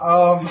 Yeah.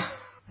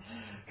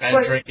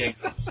 And drinking.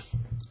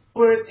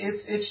 But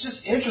it's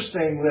just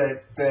interesting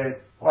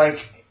that like,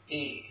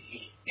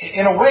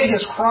 in a way,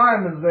 his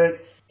crime is that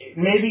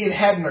maybe it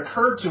hadn't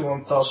occurred to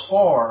him thus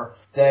far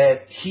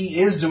that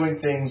he is doing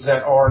things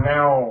that are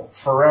now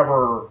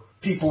forever.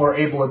 People are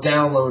able to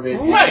download it.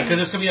 Right, because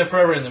it's going to be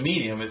forever in the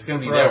medium. It's going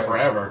to be there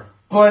forever.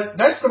 But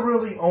that's the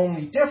really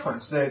only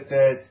difference,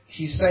 that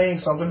he's saying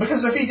something.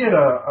 Because if he did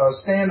a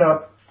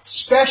stand-up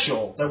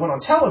special that went on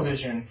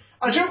television,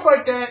 a joke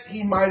like that,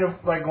 he might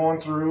have like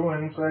gone through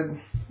and said,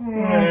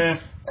 it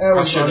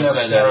was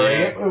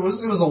unnecessary. It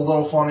was a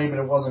little funny, but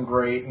it wasn't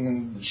great,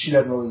 and she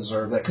doesn't really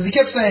deserve that. Because he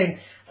kept saying,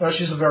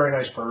 she's a very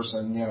nice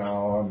person,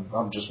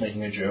 I'm just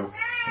making a joke,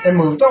 and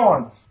moved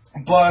on.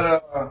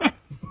 But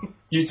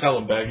you tell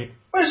him, Baggy.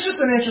 But it's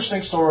just an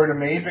interesting story to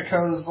me,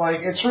 because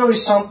like, it's really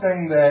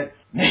something that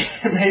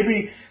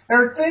maybe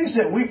there are things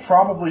that we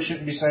probably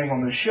shouldn't be saying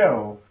on this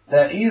show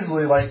that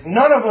easily, like,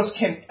 none of us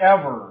can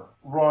ever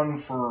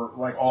run for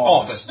like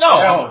office.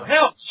 No,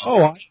 hell.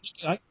 Oh,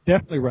 I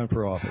definitely run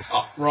for office.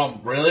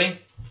 Really?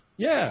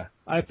 Yeah,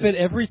 I said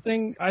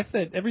everything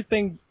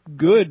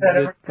good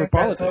for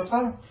politics.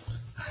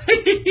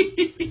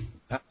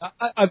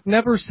 I've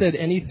never said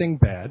anything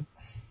bad.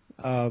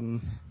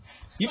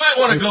 You might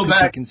want to go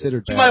back.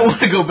 You might want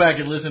to go back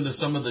and listen to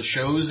some of the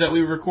shows that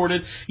we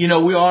recorded. We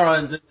are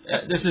on.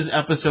 This is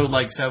episode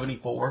like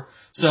 74.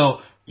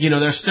 So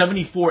there's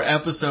 74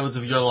 episodes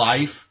of your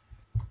life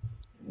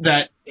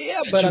that you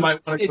might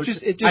want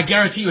to. I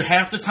guarantee you,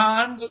 half the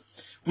time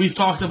we've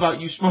talked about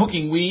you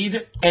smoking weed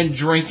and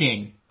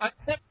drinking.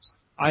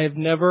 I have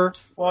never.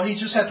 Well, he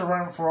just had to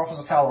run for office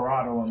of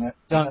Colorado on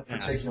that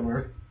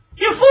particular.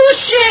 You're full of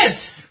shit.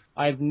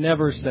 I've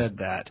never said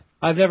that.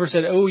 I've never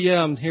said, oh,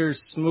 yeah, I'm here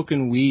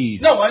smoking weed.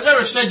 No, I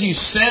never said you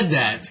said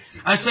that.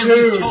 I said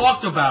we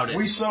talked about it.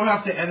 We so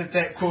have to edit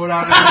that quote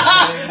out of it.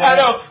 I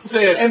know.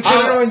 Say it. And put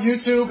it on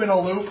YouTube in a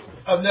loop.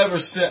 I've never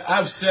said.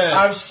 I've said.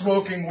 I'm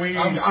smoking weed.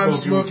 I'm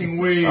smoking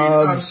weed.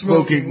 I'm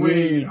smoking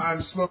weed.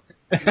 I'm smoking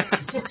weed.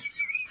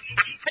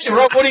 Hey,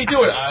 Rob, what are you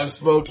doing? I'm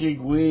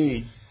smoking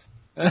weed.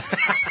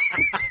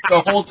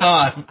 The whole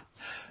time.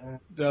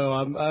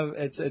 No,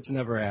 it's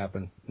never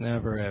happened.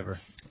 Never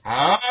ever.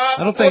 I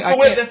don't think I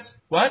wait, can't.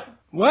 What?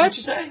 What'd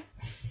you say?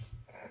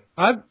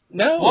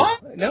 No.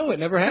 What? No, it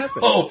never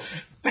happened. Oh,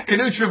 that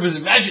canoe trip was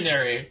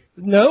imaginary.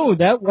 No,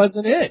 that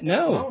wasn't it.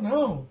 No. Oh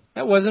no.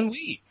 That wasn't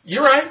weed.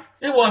 You're right.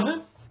 It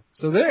wasn't.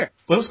 So there.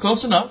 But it was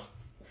close enough.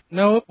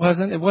 No, it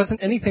wasn't. It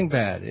wasn't anything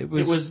bad. It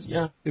was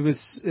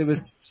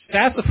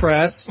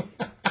sassafras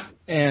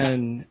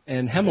and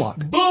hemlock.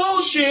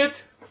 Bullshit.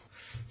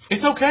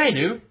 It's okay,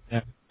 dude.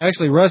 Yeah.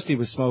 Actually, Rusty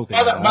was smoking.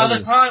 By the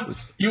time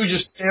you were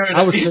just staring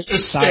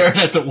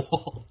at the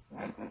wall.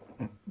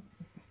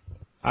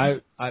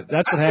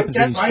 That's what happens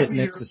when you sit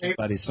next to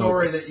somebody smoking.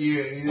 Story that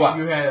you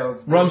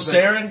have. Rum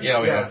staring?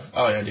 Yeah, yes.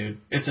 Oh yeah, dude.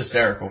 It's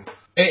hysterical.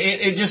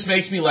 It just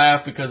makes me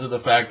laugh because of the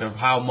fact of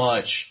how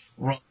much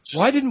rum.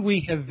 Why didn't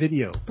we have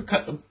video?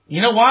 Because,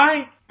 you know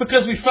why?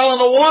 Because we fell in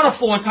the water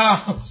 4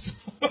 times.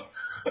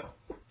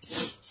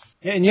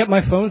 Yeah, and yet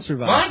my phone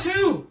survived. Mine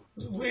too.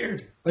 It was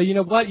weird. But you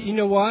know what? You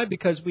know why?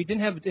 Because we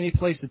didn't have any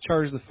place to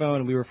charge the phone,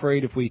 and we were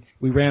afraid if we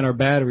ran our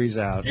batteries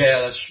out,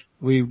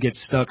 we would get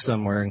stuck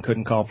somewhere and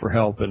couldn't call for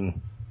help.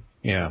 And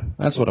yeah,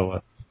 that's what it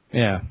was.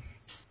 Yeah.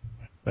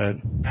 But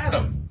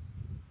Adam.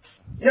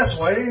 Yes,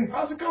 Wayne.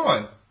 How's it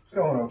going? It's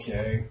going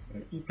okay.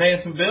 You paying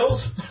some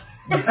bills?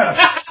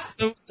 Yes.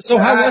 So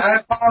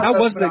how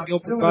was the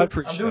Gilbert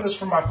Gottfried show? I'm doing this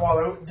for my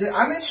father.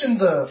 I mentioned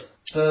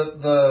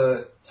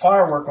the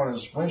firework on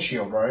his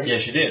windshield, right?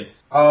 Yes, you did.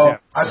 I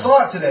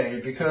saw it today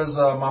because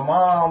my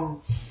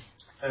mom.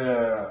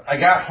 I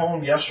got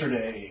home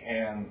yesterday,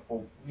 and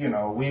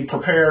we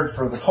prepared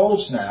for the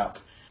cold snap.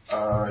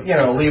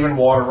 Leaving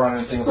water running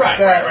and things like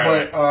that.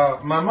 Right.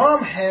 But my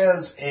mom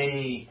has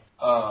a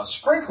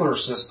sprinkler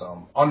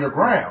system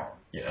underground.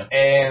 Yeah.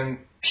 And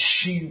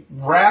she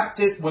wrapped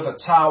it with a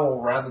towel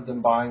rather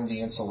than buying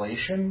the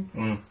insulation.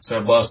 So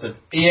it busted.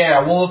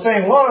 Yeah, well, the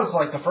thing was,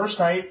 like, the first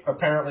night,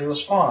 apparently it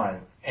was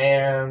fine.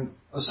 And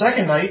the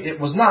second night, it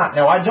was not.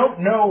 Now, I don't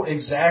know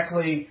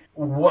exactly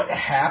what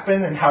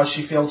happened and how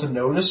she failed to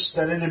notice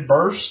that it had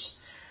burst,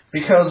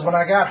 because when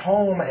I got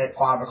home at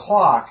 5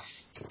 o'clock,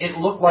 it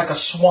looked like a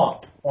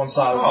swamp on the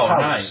side of the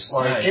house.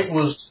 Nice. It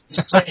was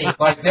insane.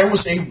 Like, there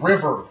was a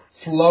river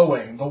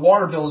flowing. The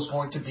water bill is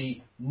going to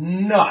be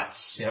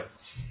nuts. Yep.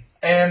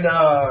 And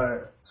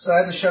so I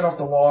had to shut off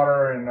the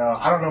water, and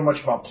I don't know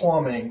much about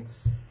plumbing.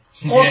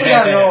 Once we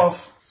got it off.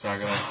 Sorry,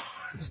 go ahead.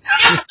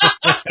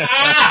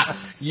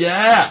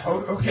 Yeah.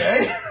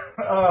 Okay.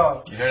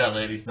 You hear that,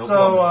 ladies? No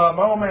so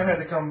my old man had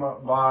to come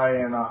by,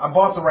 and I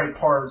bought the right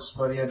parts,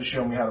 but he had to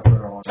show me how to put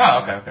it on.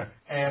 Oh, okay.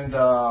 And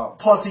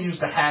plus, he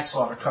used a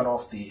hacksaw to cut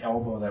off the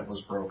elbow that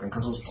was broken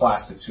because it was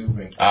plastic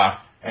tubing.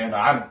 And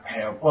I don't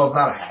have, well,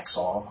 not a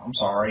hacksaw. I'm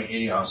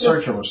sorry, a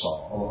circular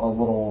saw, a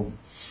little.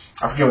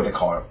 I forget what they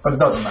call it, but it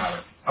doesn't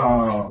matter.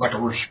 Like a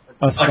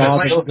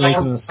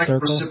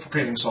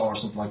reciprocating saw or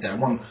something like that.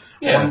 A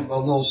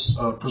little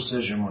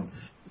precision one.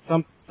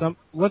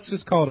 Let's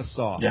just call it a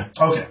saw. Yeah.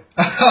 Okay.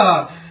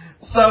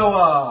 So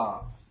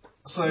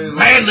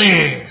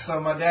Manly.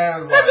 So my dad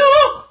was like,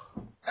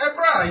 "Hey,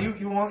 bro,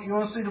 you want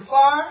to see the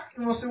fire?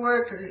 You want to see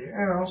what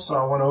So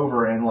I went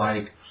over, and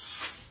like,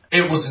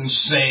 it was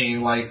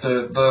insane. Like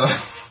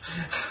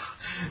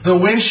the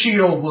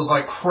windshield was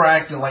like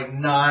cracked in like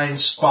 9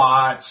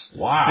 spots.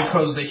 Wow.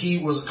 Because the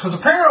heat was, because I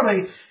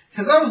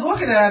was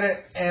looking at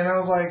it and I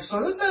was like,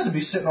 so this had to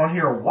be sitting on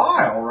here a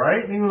while,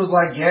 right? And he was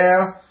like,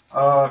 yeah,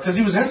 because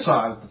he was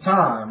inside at the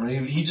time,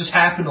 and he just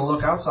happened to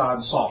look outside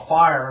and saw a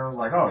fire, and I was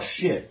like, oh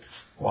shit.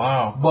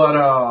 Wow. But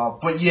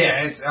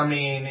yeah,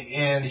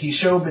 and he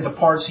showed me the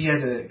parts he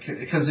had to,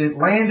 because it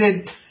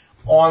landed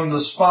on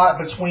the spot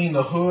between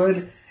the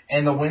hood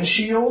and the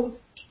windshield,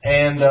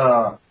 and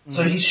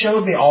so he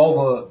showed me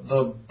all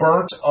the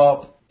burnt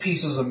up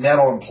pieces of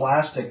metal and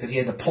plastic that he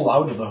had to pull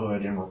out of the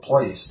hood and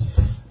replace.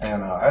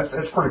 And it's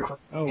pretty crazy.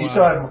 Oh, wow. He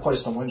still hadn't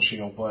replaced the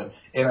windshield, but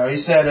he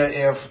said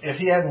if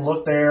he hadn't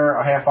looked there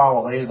a half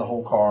hour later, the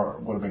whole car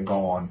would have been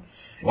gone.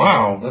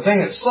 Wow. And the thing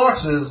that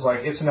sucks is,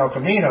 like, it's an El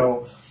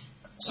Camino,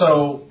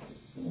 so,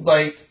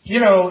 like,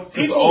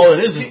 people. All it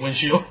is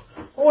windshield.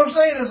 Well, what I'm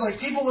saying is, like,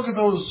 people look at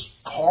those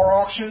car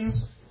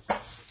auctions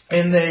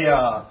and they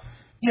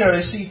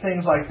they see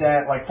things like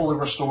that, like fully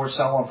restored,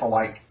 selling for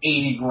like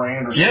 $80,000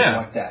 or something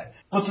like that.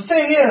 But the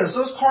thing is,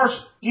 those cars,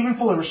 even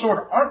fully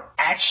restored, aren't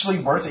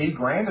actually worth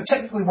 $80,000. They're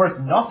technically worth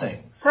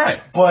nothing.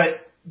 Right. But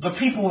the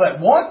people that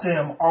want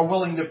them are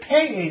willing to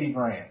pay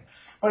 $80,000.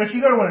 But if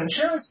you go to an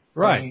insurance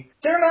company,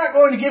 they're not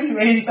going to give you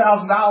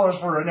 $80,000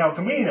 for an El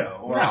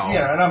Camino. No.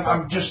 And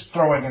I'm just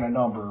throwing in a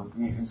number.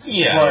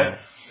 Yeah.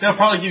 They'll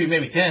probably give you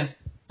maybe 10.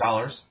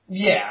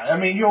 Yeah, I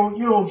mean,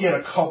 you'll get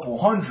a couple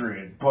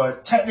hundred,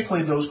 but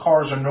technically those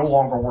cars are no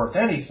longer worth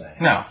anything.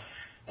 No.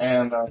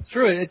 And It's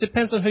true. It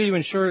depends on who you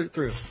insure it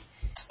through.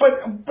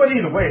 But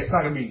either way, it's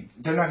not gonna be.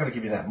 They're not gonna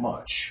give you that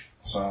much.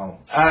 So,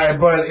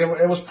 but it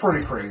was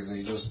pretty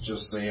crazy.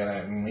 Just seeing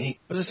it. And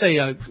As I say,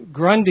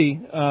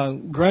 Grundy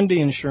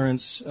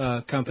Insurance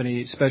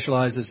Company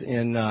specializes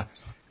in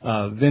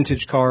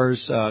vintage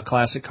cars,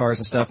 classic cars,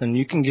 and stuff. And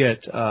you can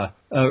get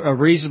a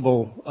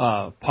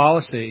reasonable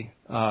policy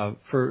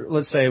for,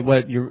 let's say,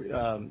 what your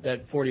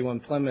that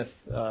 41 Plymouth.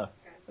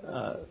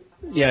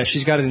 Yeah,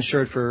 she's got it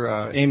insured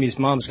for. Amy's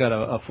mom's got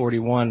a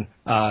 41.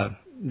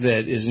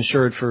 That is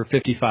insured for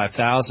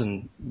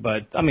 $55,000,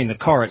 but I mean the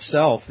car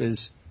itself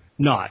is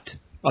not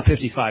a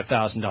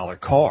 $55,000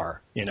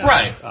 car, you know.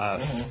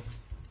 Right.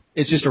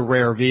 It's just a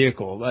rare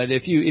vehicle. But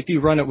if you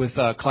run it with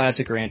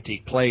classic or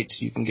antique plates,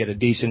 you can get a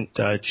decent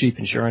cheap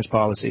insurance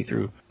policy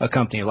through a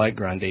company like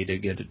Grundy to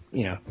get it.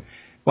 You know,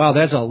 wow,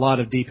 that's a lot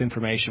of deep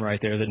information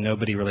right there that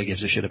nobody really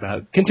gives a shit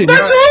about. Continue.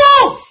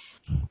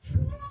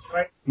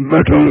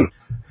 Metal.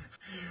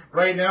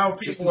 Right now,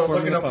 people are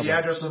looking up the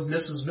address of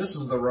Mrs.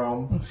 the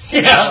Rome.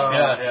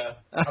 Yeah.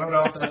 I don't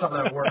know if that's how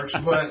that works,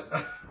 but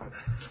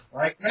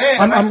like, man,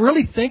 I'm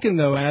really thinking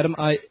though, Adam.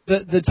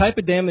 The type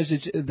of damage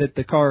that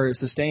the car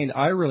sustained,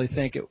 I really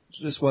think it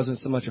just wasn't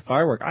so much a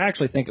firework. I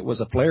actually think it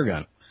was a flare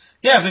gun.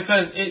 Yeah,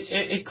 because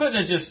it couldn't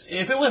have just,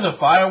 if it was a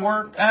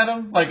firework,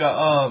 Adam, like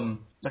a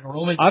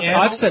Roman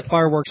candle. I've set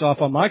fireworks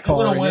off on my car. It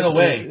would have went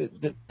away.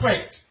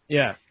 Wait.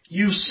 Yeah.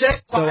 You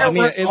set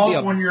fireworks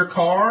off on your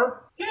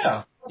car?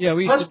 Yeah. Yeah,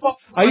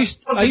 I used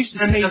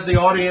to take as the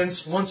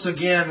audience once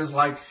again is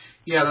like,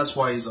 yeah, that's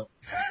why he's up.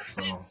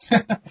 So.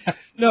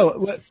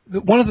 No,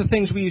 one of the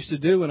things we used to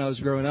do when I was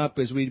growing up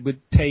is we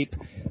would tape.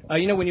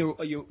 You know, when you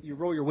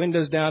roll your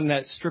windows down,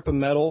 that strip of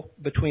metal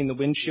between the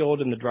windshield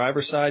and the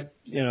driver's side,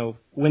 you know,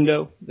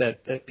 window,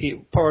 that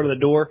part of the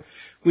door.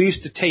 We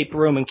used to tape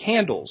Roman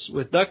candles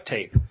with duct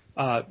tape.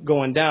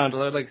 Going down to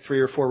like 3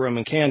 or 4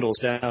 Roman candles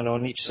down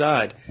on each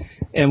side,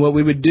 and what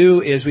we would do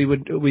is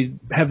we'd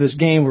have this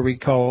game where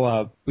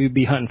we'd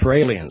be hunting for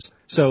aliens.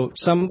 So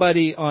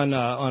somebody on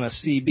a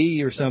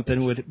CB or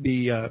something would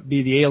be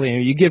the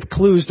alien. You give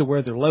clues to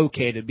where they're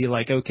located. Be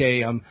like,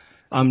 okay, I'm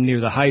near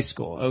the high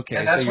school. Okay,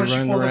 and that's so you're when she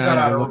running pulled the gun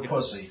around. out of her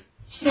pussy.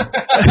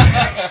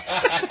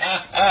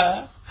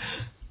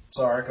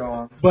 Sorry, go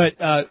on. But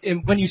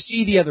when you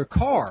see the other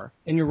car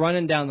and you're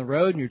running down the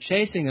road and you're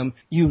chasing them,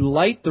 you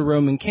light the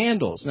Roman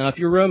candles. Now, if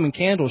your Roman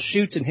candle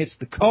shoots and hits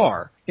the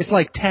car, it's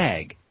like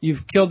tag.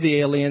 You've killed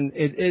the alien.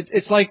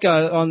 It's like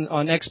on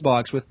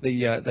Xbox with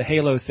the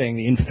Halo thing,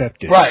 the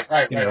infected. Right.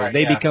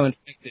 They become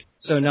infected.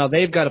 So now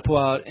they've got to pull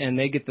out and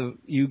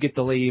you get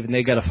to leave and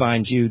they got to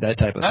find you, that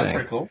type of thing. That's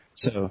pretty cool.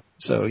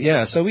 So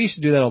we used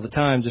to do that all the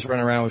time, just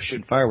run around with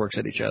shooting fireworks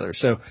at each other.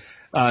 So.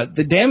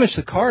 The damage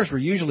to cars were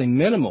usually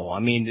minimal. I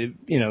mean,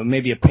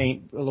 maybe a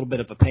little bit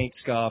of a paint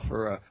scuff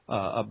or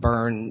a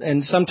burn.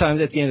 And sometimes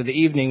at the end of the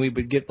evening, we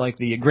would get like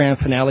the grand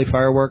finale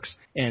fireworks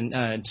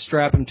and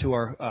strap them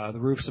to the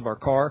roofs of our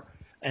car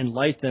and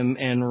light them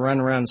and run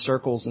around in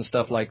circles and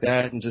stuff like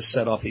that and just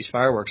set off these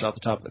fireworks off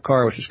the top of the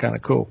car, which is kind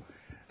of cool.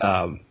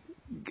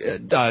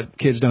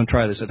 Kids don't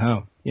try this at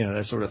home,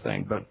 that sort of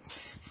thing. But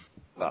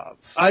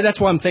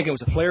that's why I'm thinking it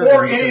was a flare gun.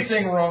 Or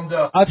anything wrong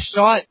up. I've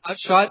shot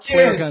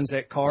flare guns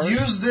at cars.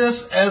 Use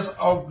this as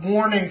a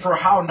warning for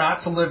how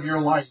not to live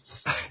your life.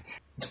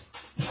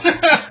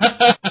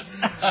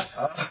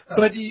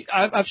 But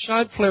I've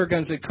shot flare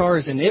guns at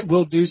cars, and it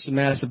will do some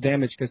massive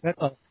damage because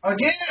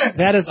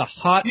that is a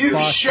hot you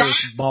phosphorus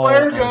shot ball.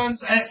 Flare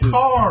guns at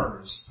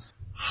cars.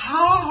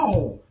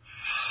 How?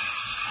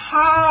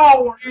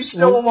 How are you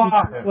still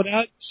alive?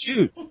 Without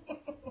shoot.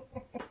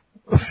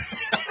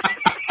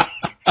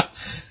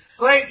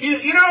 Like,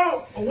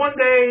 one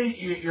day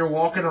you're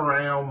walking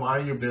around,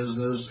 minding your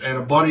business, and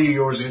a buddy of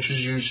yours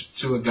introduces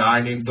you to a guy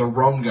named the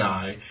Rum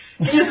Guy.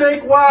 And you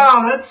think,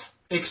 wow, that's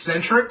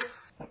eccentric.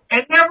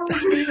 And never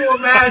do you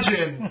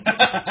imagine,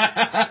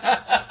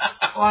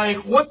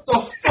 like, what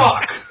the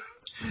fuck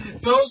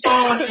goes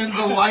on in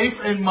the life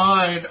and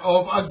mind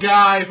of a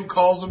guy who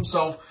calls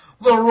himself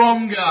the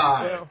Rum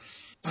Guy.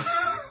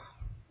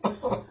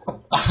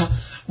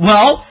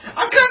 Well,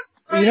 I'm kind of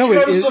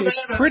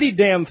it's pretty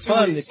damn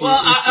fun if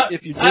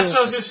you do. That's what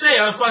I was going to say.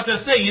 I was about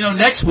to say,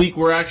 next week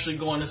we're actually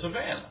going to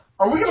Savannah.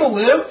 Are we going to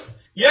live?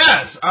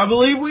 Yes, I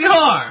believe we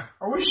are.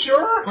 Are we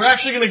sure? We're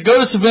actually going to go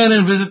to Savannah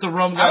and visit the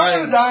Rum Guy. I'm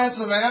going to die in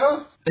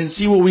Savannah. And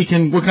see what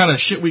kind of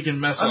shit we can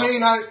mess up. I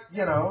mean,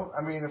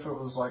 if it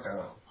was like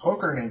a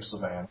hooker named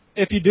Savannah.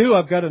 If you do,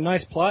 I've got a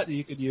nice plot that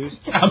you could use.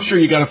 I'm sure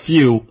you got a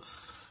few.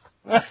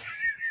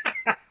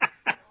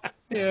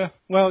 Yeah,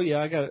 well,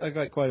 I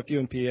got quite a few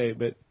in PA,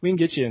 but we can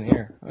get you in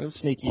here. I'll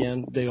sneak you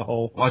in, dig a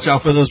hole. Watch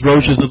out for those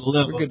roaches of the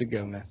liver. We're good to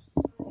go, man.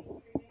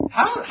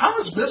 How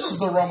is Mrs.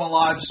 the Rum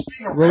alive?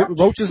 Speaking of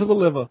roaches of the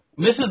liver.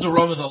 Mrs. the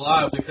Rum is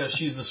alive because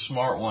she's the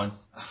smart one.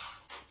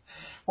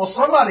 Well,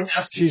 somebody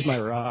has to. She's my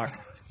rock.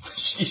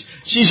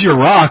 She's your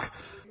rock.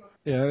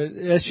 Yeah,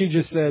 as she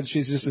just said,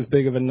 she's just as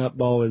big of a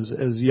nutball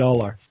as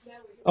y'all are.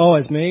 Oh,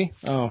 as me?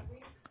 Oh.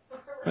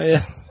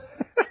 Yeah.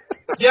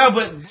 Yeah,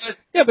 but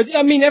Yeah, but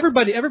I mean,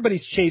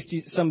 everybody's chased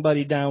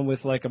somebody down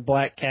with like a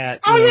black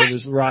cat. You know,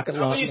 there's rocket we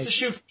launch, used to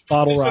shoot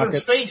bottle each other's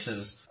rockets.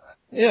 faces.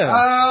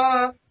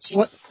 Yeah.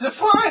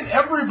 Define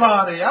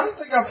everybody. I don't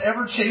think I've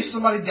ever chased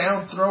somebody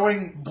down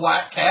throwing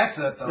black cats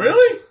at them.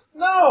 Really?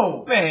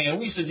 No. Man,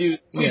 we used to do.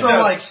 We used to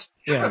like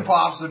snapping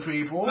pops at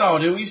people. No,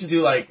 dude, we used to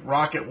do like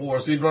rocket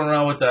wars. We'd run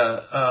around with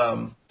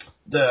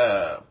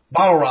the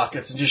bottle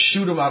rockets and just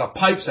shoot them out of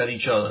pipes at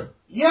each other.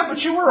 Yeah, but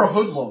you were a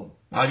hoodlum.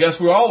 I guess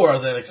we all were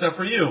then, except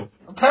for you.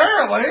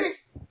 Apparently.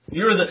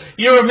 You're a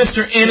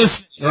Mr.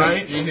 Innocent,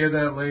 right? You hear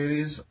that,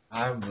 ladies?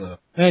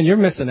 Man, you're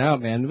missing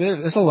out, man.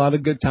 There's a lot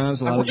of good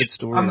times, a lot of good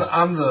stories.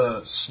 I'm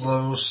the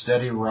slow,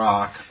 steady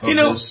rock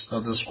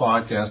of this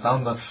podcast.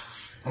 I'm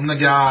the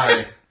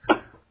guy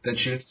that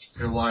you need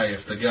in your life.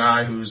 The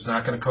guy who's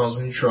not going to cause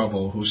any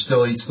trouble, who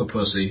still eats the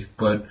pussy,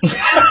 but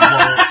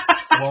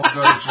won't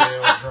go to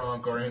jail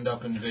drunk or end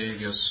up in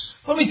Vegas.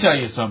 Let me tell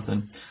you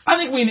something. I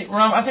think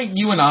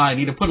you and I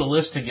need to put a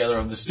list together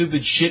of the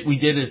stupid shit we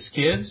did as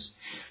kids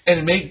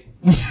and make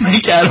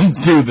Adam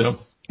do them.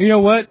 You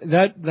know what?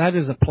 That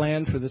is a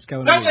plan for this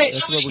coming week.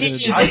 That's what we're going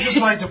to do. I'd just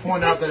like to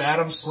point out that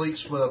Adam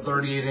sleeps with a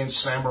 38-inch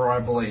samurai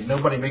blade.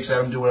 Nobody makes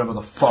Adam do whatever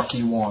the fuck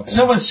he wants.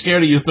 No one's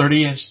scared of your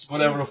 30-inch,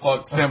 whatever the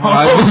fuck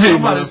samurai blade.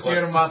 Nobody's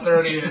scared of my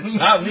 30-inch.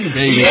 Not me,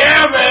 baby.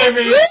 Yeah,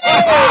 baby!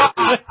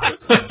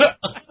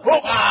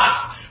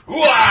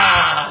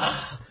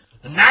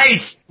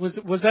 Nice!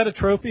 Was that a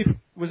trophy?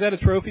 Was that a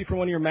trophy for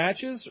one of your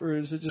matches, or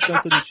is it just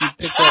something that you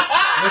picked up?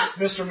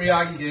 Mr.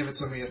 Miyagi gave it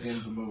to me at the end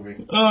of the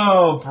movie.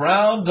 Oh,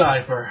 brown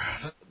diaper.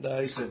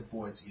 He said,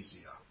 boys,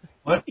 easier.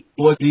 What?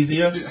 Boys,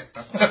 easier?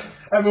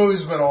 That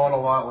movie's been on a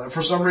lot. Like,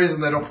 for some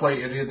reason, they don't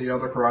play any of the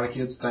other Karate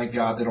Kids. Thank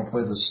God they don't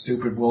play the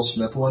stupid Will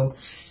Smith one,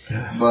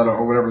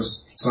 or whatever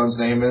his son's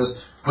name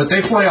is. But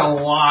they play a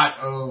lot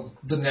of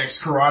the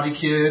next Karate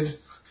Kid.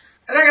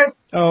 And I hate it.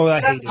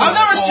 I've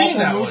never seen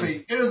that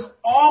movie. It is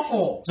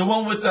awful. The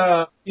one with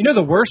You know,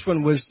 the worst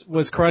one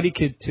was Karate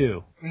Kid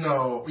 2.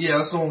 No, yeah,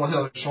 that's the one with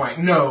Hilary Swank.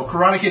 No,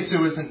 Karate Kid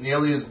 2 isn't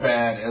nearly as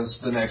bad as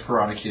the next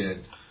Karate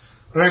Kid.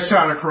 The next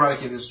Karate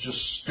Kid is just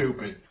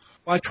stupid.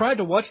 Well, I tried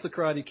to watch the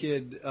Karate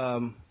Kid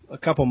a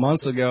couple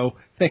months ago,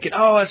 thinking,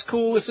 oh, that's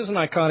cool. This is an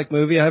iconic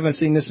movie. I haven't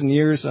seen this in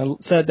years. I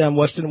sat down,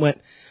 watched it, and went,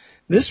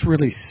 this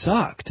really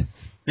sucked.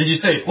 Did you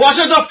say, wash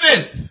the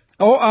fence?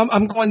 Oh,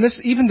 I'm going this.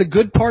 Even the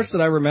good parts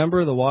that I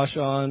remember, the wash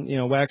on,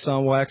 wax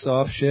on, wax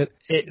off shit.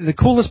 The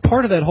coolest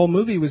part of that whole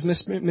movie was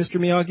Mr.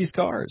 Miyagi's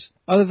cars.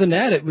 Other than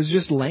that, it was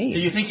just lame. Do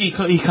you think he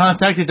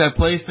contacted that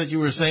place that you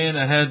were saying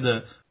that had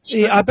the?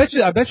 Yeah, I bet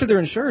you they're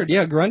insured.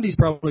 Yeah, Grundy's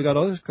probably got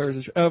all those cars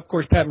insured. Of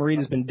course, Pat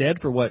Morita's been dead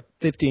for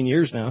 15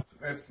 years now.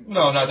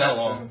 No, not that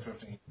long.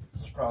 15.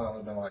 It's probably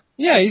only been like.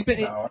 Yeah, he's been.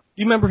 Do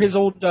you remember his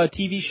old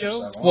TV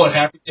show? What,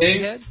 Happy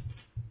Days?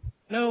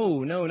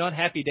 No, not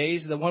Happy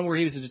Days. The one where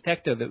he was a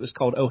detective. It was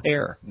called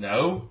O'Hare.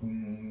 No.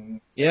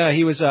 Yeah,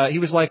 he was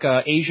like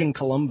a Asian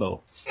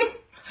Columbo.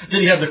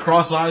 Did he have the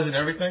cross eyes and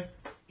everything?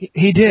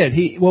 He did.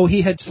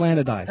 He had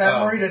slanted eyes. Pat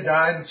Morita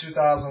died in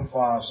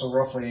 2005, so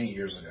roughly 8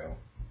 years ago.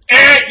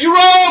 You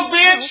wrong,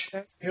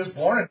 bitch! He was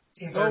born in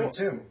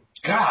 1932.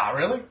 God,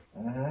 really?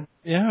 Mm-hmm.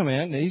 Yeah,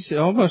 man. He's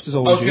almost as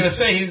old as you. I was going to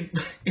say,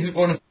 he's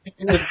born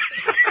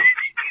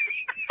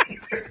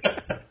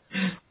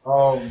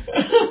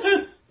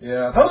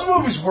Yeah, those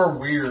movies were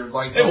weird.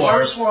 Like, the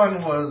first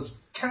one was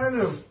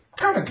kind of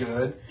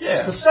good.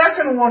 Yeah. The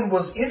second one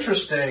was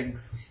interesting,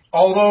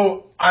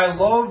 although I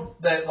love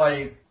that,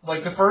 like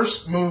the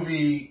first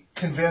movie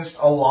convinced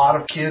a lot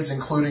of kids,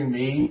 including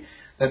me,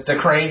 that the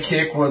crane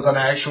kick was an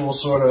actual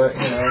sort of,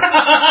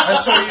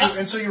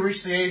 until you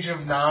reach the age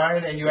of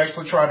 9 and you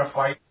actually try to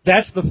fight.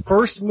 That's the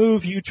first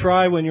move you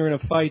try when you're in a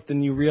fight,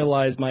 then you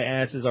realize my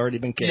ass has already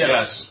been kicked.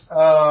 Yes.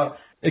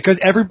 Because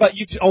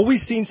you've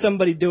always seen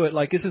somebody do it.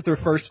 Like, this is their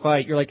first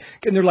fight.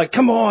 And they're like,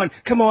 come on.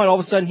 All of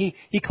a sudden,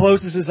 he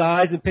closes his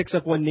eyes and picks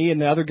up one knee,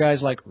 and the other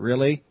guy's like,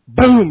 really?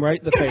 Boom, right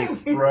in the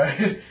face.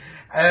 Right.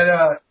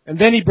 And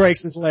then he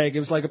breaks his leg. It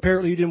was like,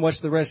 apparently you didn't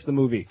watch the rest of the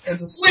movie. And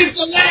sweep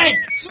the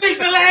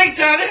leg,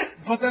 Johnny!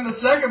 But then the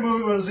second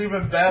movie was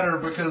even better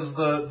because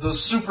the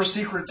super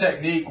secret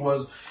technique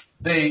was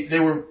they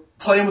were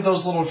playing with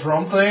those little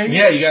drum things.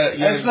 Yeah, you got it.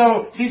 And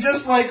so he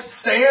just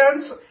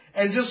stands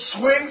and just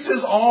swings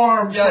his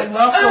arm from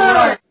left to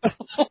right.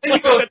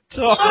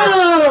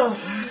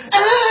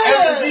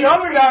 And the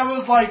other guy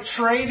was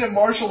trained in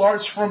martial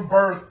arts from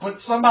birth, but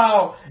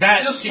somehow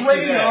just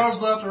swinging his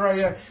arms left and right.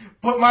 Yeah.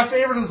 But my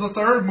favorite is the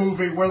third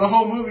movie, where the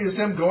whole movie is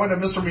him going to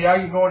Mr.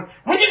 Miyagi going,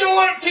 when did you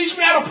learn to teach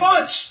me how to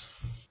punch?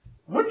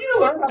 When did you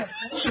learn how to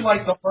punch in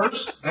the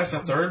first? That's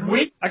the third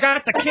movie? I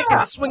got the kick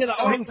and the swing of the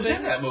arm thing.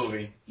 In that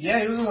movie? Yeah,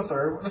 he was in the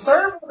third. The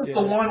third one is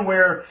the one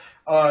where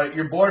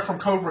your boy from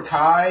Cobra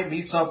Kai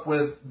meets up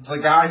with the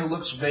guy who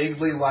looks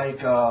vaguely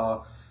like,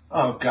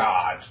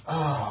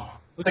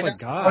 Looks like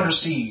God. Under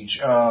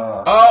Siege.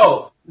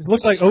 It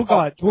looks like, oh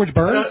God, George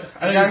Burns?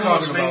 I The know guy you're who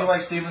looks talking maybe about.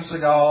 like Steven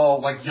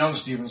Seagal, like young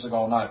Steven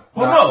Seagal, not.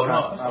 Well, no,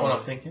 that's not what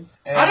I'm thinking.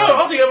 I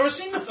don't think I've ever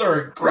seen the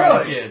third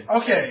Karate Really? Kid.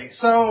 Okay,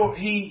 so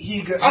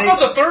I thought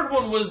the third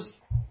one was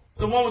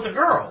the one with the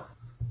girl.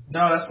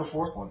 No, that's the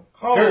fourth one.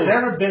 Oh.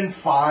 There have been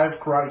 5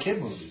 Karate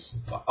Kid movies.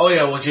 Oh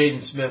yeah, well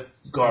Jaden Smith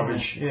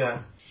garbage. Mm-hmm.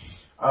 Yeah.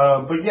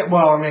 But yeah,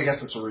 well, I mean, I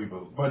guess it's a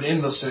reboot, but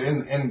in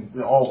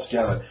the all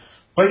together.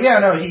 But yeah,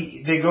 no,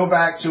 they go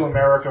back to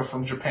America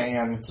from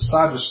Japan,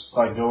 decide to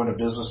like go into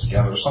business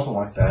together or something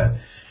like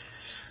that.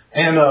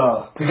 And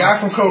the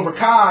guy from Cobra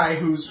Kai,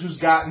 who's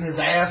gotten his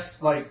ass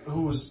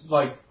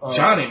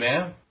Johnny,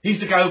 man, he's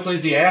the guy who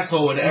plays the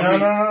asshole in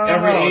every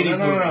 80s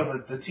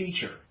movie. The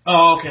teacher.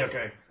 Oh,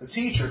 okay. The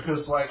teacher,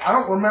 because like I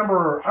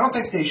don't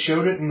think they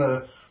showed it in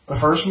the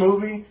first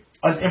movie.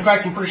 In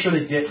fact, I'm pretty sure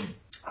they didn't.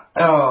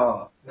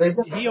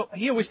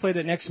 He always played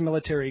an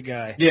ex-military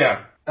guy.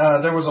 Yeah.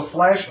 There was a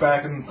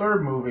flashback in the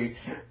third movie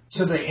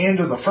to the end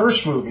of the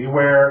first movie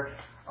where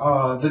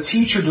the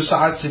teacher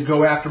decides to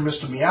go after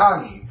Mr.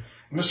 Miyagi.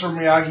 Mr.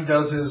 Miyagi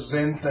does his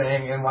Zen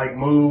thing and like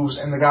moves,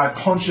 and the guy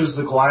punches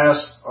the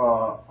glass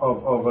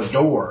of a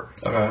door,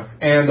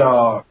 and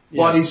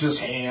bloodies his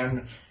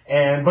hand.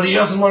 But he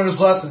doesn't learn his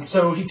lesson,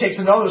 so he takes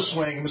another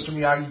swing, and Mr.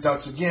 Miyagi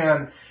ducks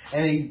again,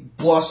 and he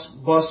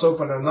busts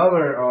open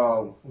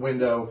another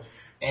window.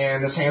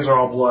 And his hands are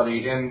all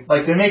bloody, and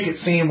like they make it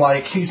seem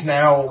like he's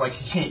now like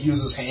he can't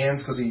use his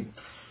hands because he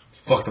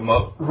fucked him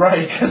up.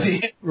 Right, because he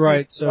hit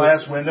the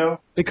glass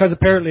window. Because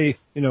apparently,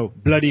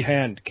 bloody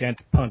hand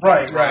can't punch.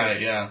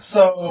 Right, yeah.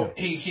 So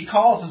he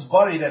calls his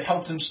buddy that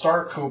helped him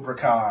start Cobra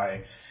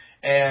Kai,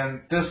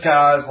 and this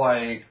guy's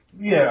like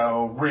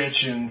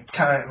rich and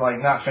kind of like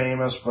not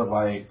famous, but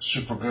like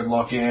super good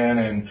looking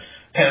and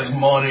has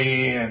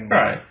money and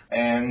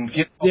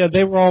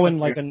they were all in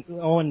like in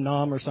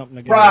Nam or something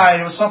together. Right,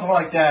 it was something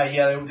like that.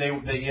 Yeah,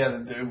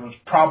 it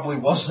probably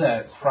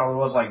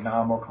was like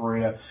Nam or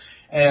Korea,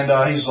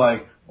 and he's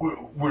like,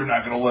 we're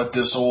not gonna let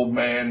this old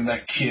man and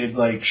that kid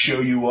like show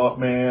you up,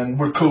 man.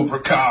 We're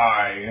Cobra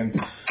Kai, and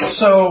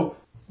so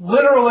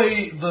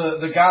literally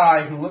the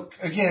guy who looked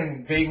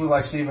again vaguely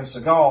like Steven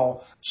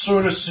Seagal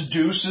sort of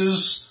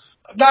seduces,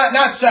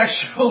 not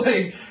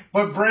sexually,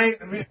 but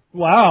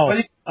Wow.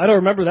 But I don't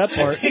remember that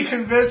part. He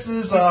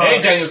convinces.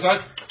 Hey, Daniel, son.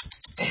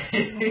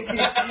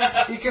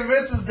 He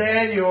convinces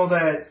Daniel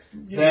that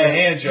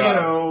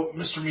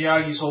Mr.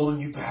 Miyagi's holding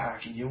you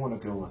back, and you want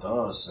to go with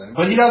us.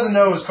 But he doesn't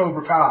know it's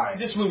Cobra Kai.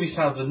 This movie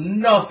sounds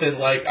nothing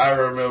like I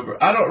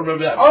remember. I don't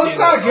remember that. Oh, it's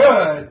not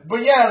good.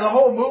 But yeah, the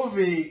whole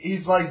movie,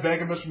 he's like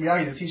begging Mr.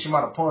 Miyagi to teach him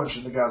how to punch,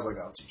 and the guy's like,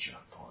 "I'll teach you how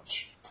to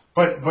punch,"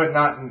 but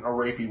not in a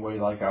rapey way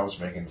like I was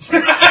making it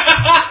sound.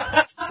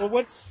 Well,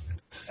 what?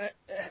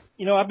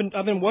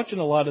 I've been watching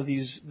a lot of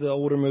the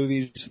older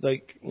movies,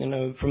 like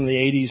from the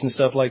 '80s and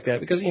stuff like that,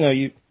 because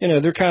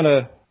they're kind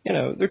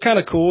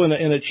of cool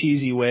in a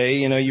cheesy way.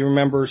 You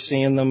remember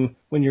seeing them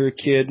when you're a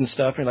kid and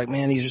stuff, and you're like,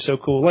 man, these are so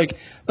cool. Like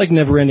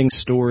Never Ending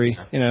Story.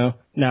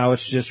 Now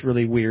it's just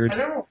really weird. I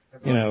never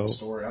like Never Ending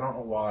Story. I don't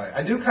know why.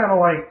 I do kind of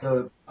like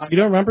the. You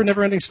don't remember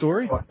Never Ending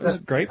Story? That's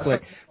a great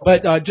flick.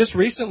 But just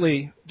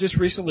recently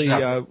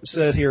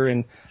said here,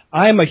 and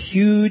I am a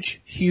huge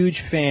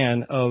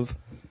fan of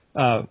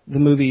the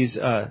movies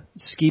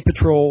Ski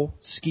Patrol,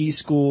 Ski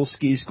School 2,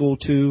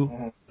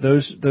 mm-hmm.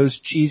 those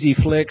cheesy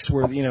flicks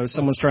where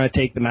someone's trying to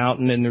take them out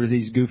and then there are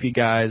these goofy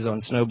guys on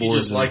snowboards. You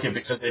just like it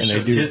because they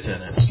show tits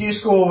in it. Ski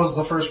School was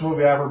the first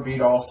movie I ever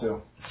beat off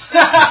to.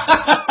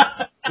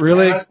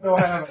 Really? And I still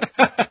have it.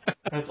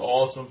 That's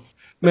awesome.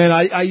 Man,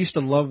 I used to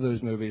love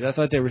those movies. I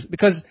thought they were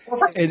because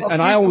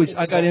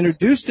I got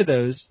introduced to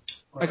those.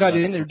 I got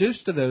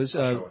introduced to those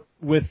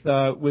with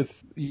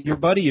your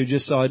buddy you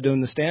just saw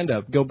doing the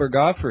stand-up, Gilbert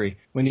Gottfried,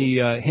 when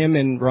him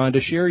and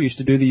Rhonda Shear used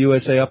to do the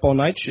USA Up All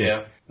Night shit.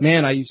 Yeah.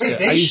 Man, I used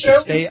to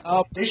stay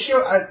up. They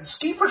show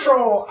Ski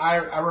Patrol.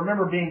 I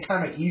remember being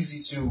kind of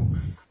easy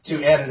to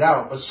edit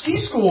out, but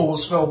Ski School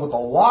was filled with a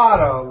lot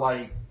of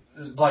like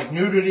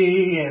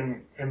nudity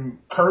and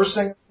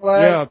cursing.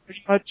 Yeah,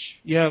 pretty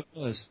much. Yeah, it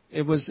was.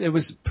 It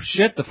was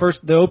shit.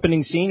 The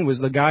opening scene was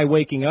the guy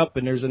waking up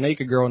and there's a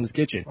naked girl in his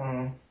kitchen.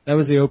 Mm-hmm. That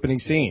was the opening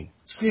scene.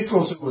 Ski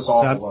School was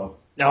awful though.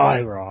 No,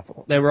 they were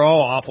awful. They were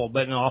all awful,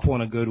 but awful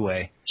in a good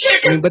way.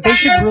 But they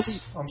should really.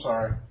 I'm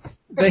sorry.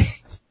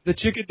 The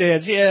Chicken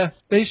Dance, yeah.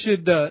 They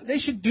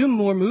should do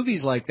more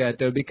movies like that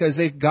though, because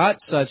they've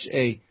got such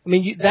a. I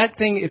mean, that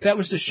thing. If that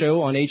was the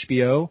show on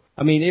HBO,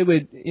 I mean, it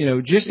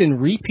would. Just in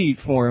repeat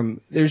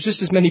form. There's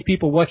just as many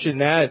people watching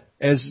that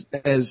as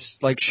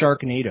like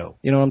Sharknado.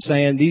 You know what I'm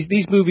saying?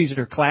 These movies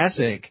are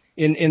classic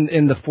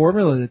in the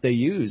formula that they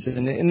use,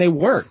 and they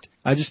worked.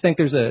 I just think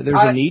there's a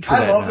need for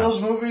that. I love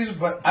those movies,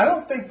 but I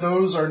don't think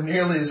those are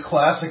nearly as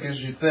classic as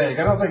you think.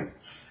 I don't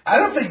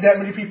think that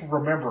many people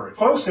remember it.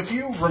 Folks, if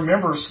you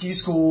remember Ski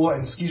School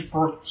and Ski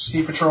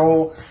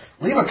Patrol,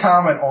 leave a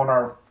comment on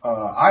our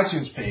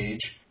iTunes page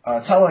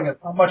telling us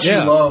how much you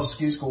love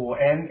Ski School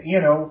and,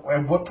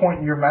 at what point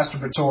in your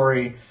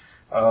masturbatory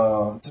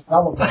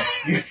development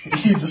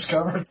you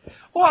discovered.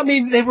 Well, I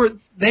mean,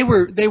 they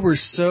were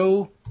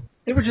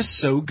They were just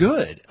so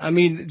good. I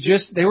mean,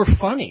 they were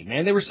funny,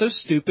 man. They were so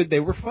stupid.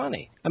 They were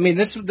funny. I mean,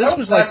 this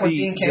was like when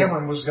Dean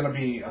Cameron was going to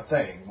be a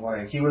thing.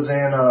 Like he was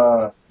in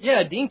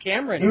Dean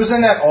Cameron. He was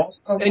in that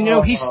awesome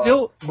and he's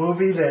still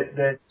movie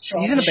that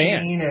he's in a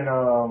band.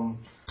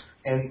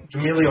 And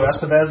Emilio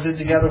Estevez did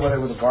together, where they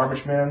were the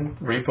Garbage Men.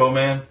 Repo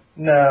Man.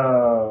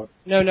 No.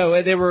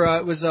 They were.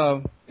 It was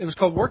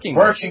called Working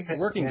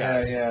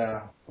Guys.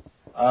 Yeah.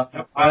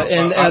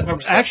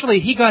 Actually,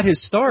 he got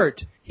his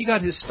start. He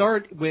got his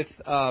start with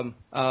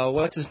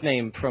what's his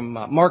name from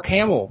Mark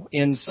Hamill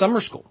in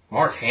Summer School.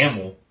 Mark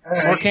Hamill.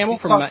 Mark Hamill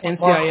from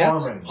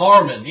NCIS.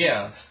 Harmon,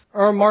 yeah.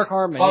 Or Mark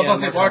Harmon.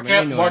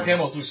 Mark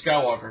Hamill's Luke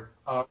Skywalker.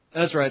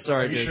 That's right.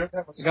 Sorry, dude. Sure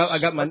I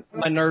got my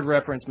nerd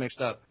reference mixed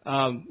up. He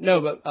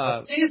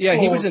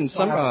was in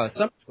Summer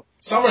School.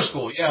 Summer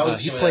School, yeah.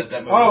 He played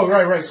that movie. Oh,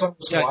 right. Summer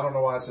School. Yeah. I don't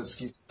know why I said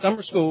Ski.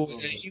 Summer School.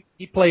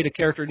 He played a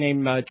character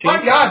named Chase. My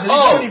God, did he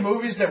do any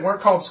movies that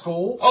weren't called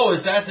School? Oh,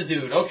 is that the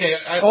dude? Okay.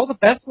 All the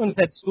best ones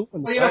had school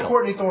in the title.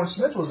 Courtney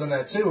Thorne-Smith was in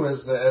that too,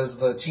 as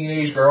the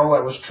teenage girl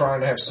that was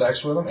trying to have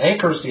sex with him, and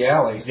Kirstie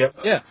Alley,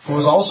 who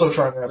was also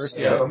trying to have sex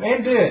with him,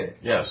 and did.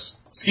 Yes.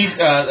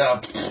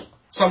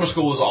 Summer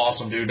School was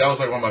awesome, dude. That was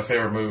like one of my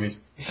favorite movies.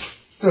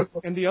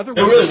 And the other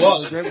it really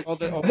was.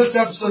 This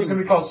episode's going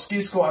to be called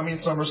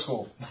Summer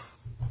School.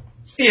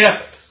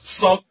 Yeah.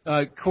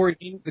 The Corey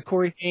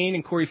Haim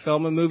and Corey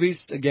Feldman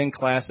movies, again,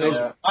 classic.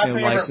 Yeah.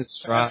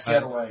 License Fast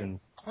Drive. Getaway.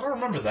 I don't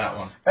remember that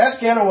one. Fast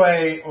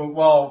Getaway,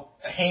 well,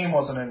 Haim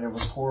wasn't in it. It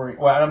was Corey.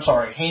 Well, I'm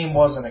sorry. Haim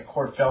wasn't it.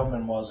 Corey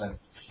Feldman wasn't.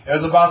 It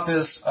was about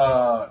this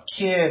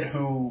kid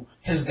who,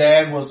 his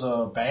dad was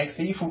a bank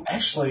thief who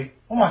actually,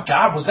 oh my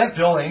God, was that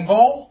Bill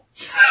Engvall?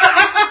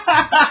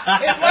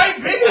 It might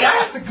be.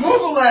 I have to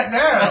Google that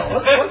now.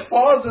 Let's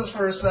pause this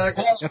for a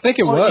second. I think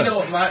it was. You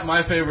know,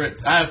 my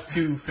favorite. I have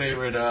two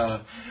favorite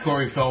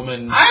Corey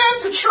Feldman. I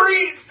have to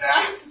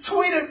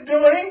tweet at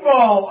Bill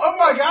Engvall. Oh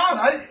my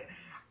God!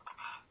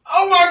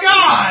 Oh my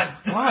God!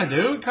 Why,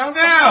 dude? Calm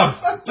down.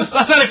 It's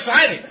not that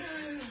exciting.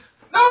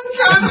 No, it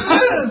kind of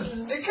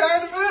is. It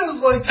kind of is.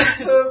 Like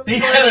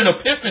he had an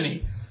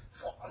epiphany.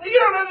 You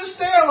don't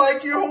understand,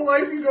 like, your whole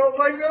life you go,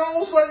 like, then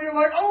all of a sudden you're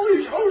like,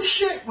 oh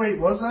shit, wait,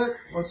 was that?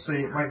 Let's see,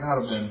 it might not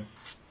have been.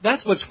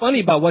 That's what's funny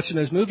about watching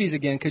those movies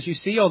again, because you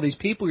see all these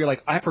people, you're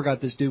like, I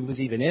forgot this dude was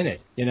even in it.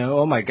 You know,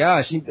 oh my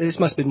gosh, this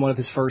must have been one of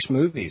his first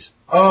movies.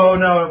 Oh,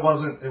 no, it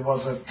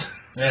wasn't.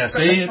 Yeah,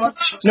 see?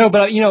 No,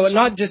 but,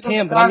 not just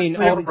him, but I mean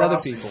all these other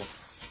people.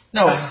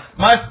 No,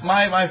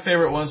 my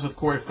favorite ones with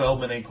Corey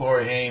Feldman and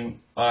Corey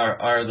Haim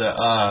are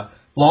the,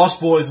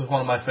 Lost Boys was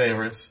one of my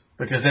favorites.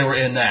 Because they were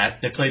in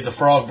that. They played the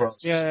Frog Brothers.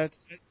 Yeah,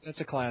 that's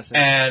a classic.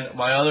 And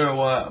my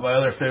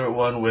other favorite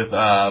one with,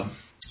 oh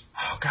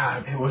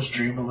God. It was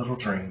Dream a Little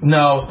Dream.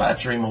 No, it's not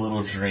Dream a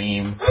Little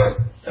Dream. What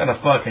kind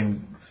of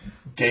fucking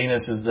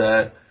gayness is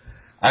that?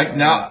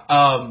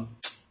 Stand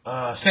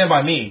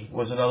By Me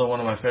was another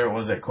one of my favorite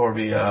ones that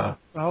Corby,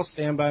 I'll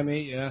Stand By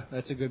Me, yeah,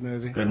 that's a good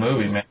movie. Good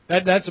movie, man.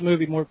 That's a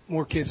movie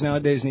more kids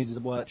nowadays need to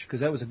watch, because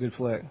that was a good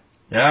flick.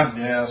 Yeah?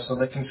 Yeah, so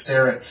they can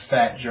stare at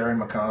fat Jerry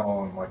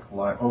McConnell and,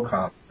 like,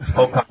 O'Connell.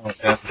 O'Connell,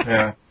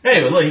 yeah.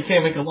 Hey, but look, he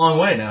can't make a long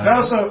way now.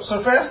 No,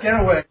 so Fast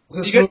Getaway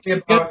was this movie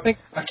about a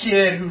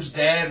kid whose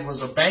dad was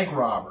a bank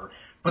robber.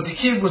 But the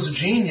kid was a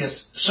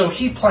genius, so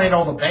he planned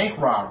all the bank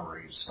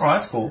robberies. Oh,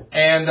 that's cool.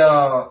 And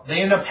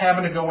they end up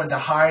having to go into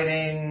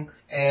hiding,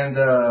 and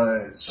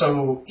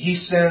so he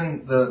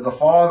sent the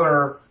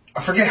father...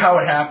 I forget how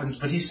it happens,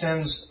 but he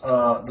sends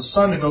the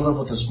son to go live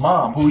with his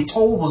mom, who he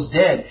told was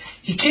dead.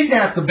 He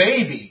kidnapped the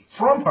baby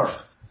from her.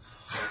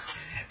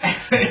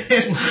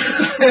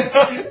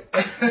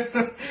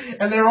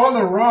 And they're on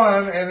the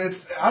run, and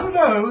I don't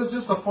know, it was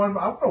just a fun...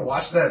 I want to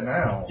watch that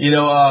now. You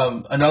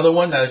know, another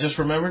one that I just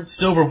remembered,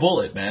 Silver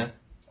Bullet, man.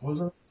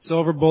 Was it?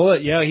 Silver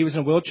Bullet, yeah, he was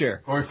in a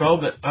wheelchair. Corey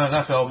Feldman,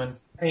 not Feldman.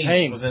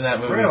 Haim was in that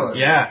movie. Really?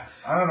 Yeah.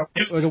 I don't know.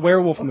 It was a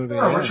werewolf movie. Was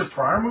there a Richard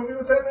Pryor movie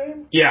with that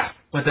name? Yeah,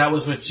 but that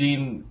was with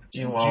Gene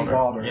Wilder. Gene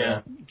Wilder,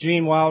 yeah.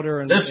 Gene Wilder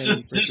and This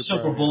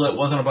Silver Bullet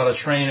wasn't about a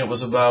train. It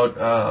was about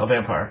a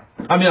vampire.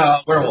 I mean,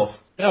 a werewolf.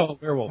 No,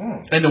 werewolf.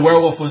 And the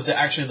werewolf was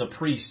actually the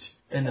priest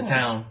in the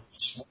town.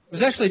 It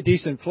was actually a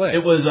decent flick.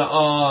 It was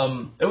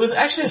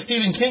actually a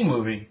Stephen King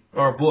movie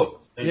or a book.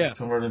 They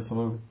converted into a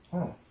movie.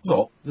 Oh.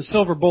 So the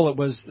Silver Bullet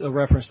was a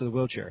reference to the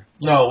wheelchair.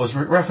 No, it was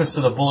reference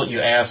to the bullet, you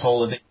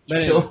asshole. That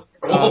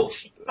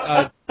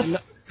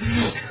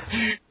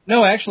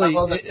no, actually,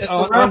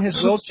 on his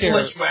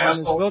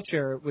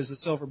wheelchair, it was the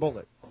Silver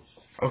Bullet.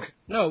 Okay.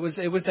 No,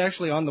 it was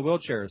actually on the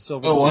wheelchair.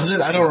 Silver Oh, Bullet. was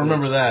it? I don't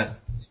remember that.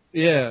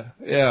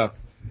 Yeah.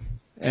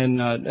 And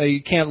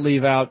you can't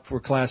leave out for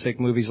classic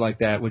movies like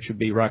that, which would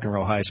be Rock and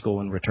Roll High School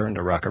and Return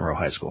to Rock and Roll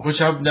High School.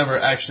 Which I've never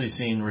actually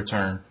seen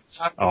Return.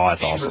 Oh,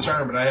 that's awesome.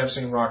 Return, but I have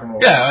seen Rock and Roll.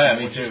 Yeah,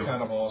 me which too. Is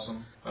kind of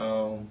awesome.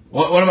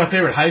 One of my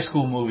favorite high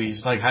school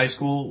movies, like high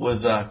school,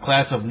 was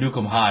Class of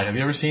Nukem High. Have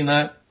you ever seen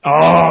that?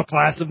 Oh,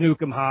 Class of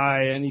Nukem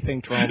High,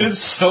 anything trauma.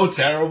 It's so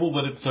terrible,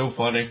 but it's so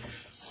funny.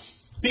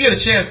 If you get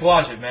a chance,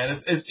 watch it,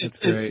 man.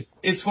 great.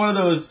 It's one of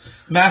those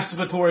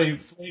masturbatory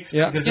flicks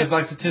because there's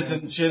like the tits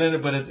and shit in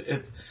it, but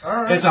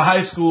it's a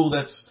high school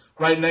that's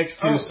right next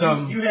to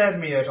some. You had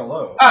me at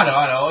hello. I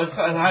know. It's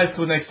a high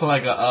school next to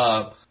like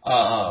a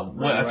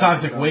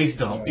toxic waste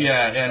dump.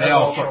 Yeah, and they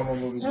all trauma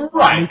movies.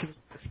 Right.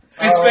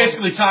 It's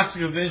basically Toxic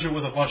Avenger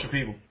with a bunch of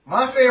people.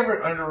 My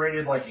favorite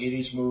underrated like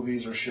 80s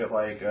movies are shit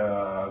like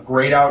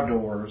Great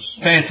Outdoors.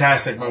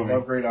 Fantastic movie. I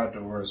love Great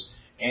Outdoors.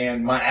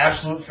 And my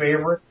absolute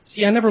favorite...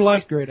 See, I never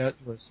liked Great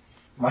Outdoors.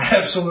 My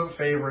absolute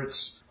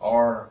favorites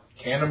are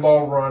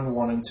Cannonball Run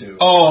 1 and 2.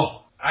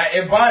 Oh.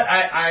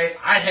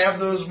 I have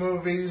those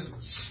movies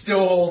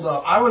still hold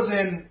up. I was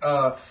in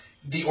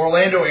the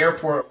Orlando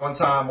airport one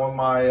time on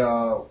my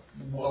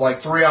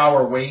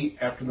 3-hour wait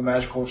after the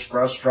Magical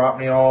Express dropped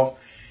me off.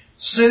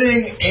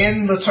 Sitting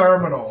in the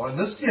terminal, and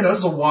this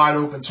is a wide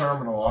open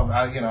terminal.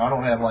 I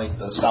don't have like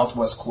the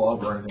Southwest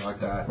Club or anything like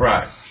that.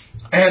 Right.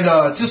 And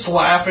just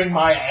laughing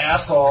my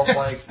ass off,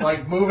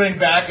 like moving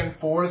back and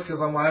forth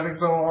because I'm laughing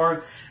so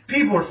hard.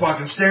 People are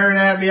fucking staring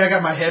at me. I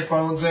got my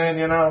headphones in,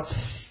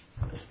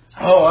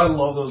 Oh, I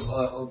love those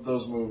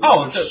movies.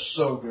 Oh, they're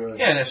so good.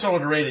 Yeah, they're so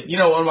underrated.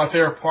 One of my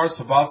favorite parts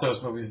about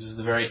those movies is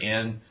the very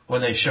end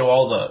when they show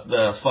all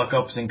the fuck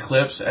ups and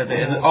clips at the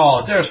end.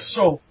 Oh, they're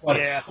so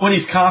funny. Yeah. When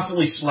he's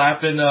constantly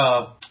slapping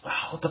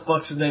what the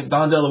fuck's his name?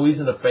 Don DeLuise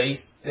in the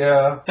face.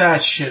 Yeah.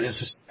 That shit is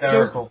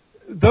hysterical.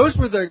 Those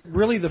were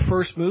really the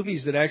first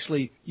movies that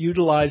actually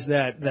utilized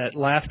that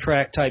laugh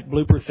track type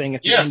blooper thing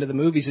at the end of the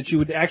movies that you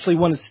would actually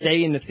want to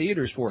stay in the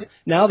theaters for.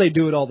 Now they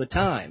do it all the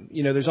time.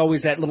 There's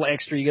always that little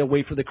extra. You got to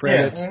wait for the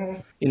credits,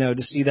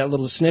 to see that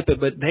little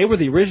snippet. But they were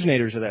the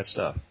originators of that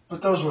stuff.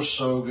 But those were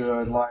so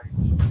good. Like,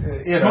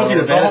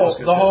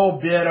 the whole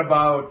bit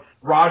about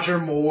Roger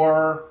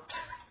Moore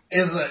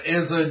is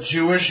a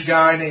Jewish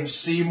guy named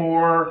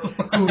Seymour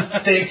who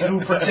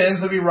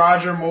pretends to be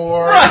Roger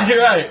Moore.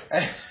 Right.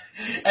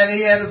 And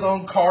he had his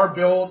own car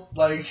built,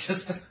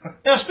 just...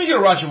 Speaking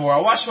of Roger Moore,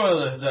 I watched one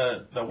of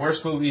the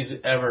worst movies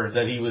ever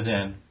that he was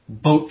in.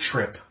 Boat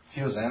Trip.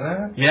 He was in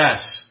that?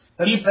 Yes.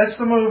 That's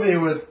the movie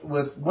with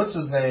what's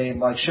his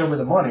name, Show Me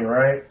the Money,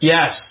 right?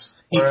 Yes.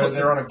 Where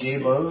they're on a gay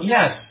boat?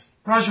 Yes.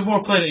 Roger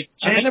Moore played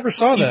I never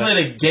saw that. He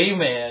played a gay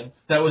man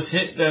that was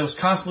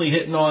constantly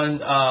hitting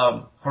on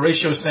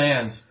Horatio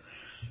Sands,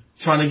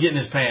 trying to get in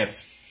his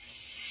pants.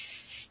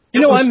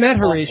 I met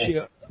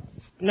Horatio.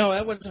 No,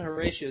 that wasn't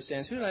Horatio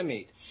Sands. Who did I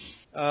meet?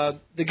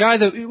 The guy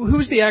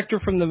who's the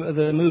actor from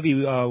the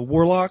movie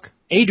Warlock?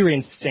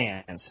 Adrian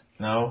Sands.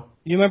 No.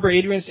 You remember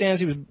Adrian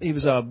Sands? He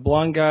was a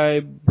blonde guy,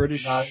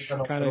 British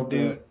kind of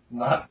dude.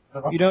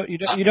 You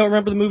don't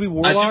remember the movie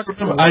Warlock?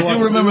 I do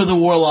remember the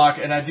Warlock,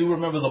 and I do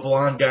remember the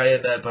blonde guy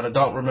in that, but I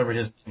don't remember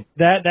his name.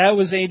 That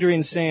was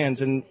Adrian Sands,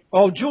 and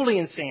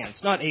Julian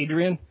Sands, not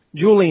Adrian.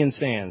 Julian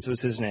Sands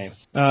was his name.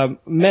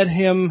 Met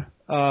him.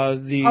 I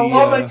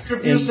love that you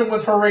confuse him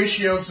with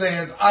Horatio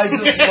Sands. I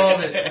just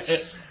love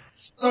it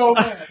so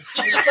much.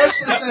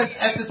 Especially since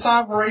at the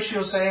time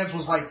Horatio Sands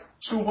was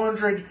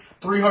 200,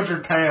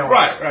 300 pounds.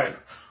 Right.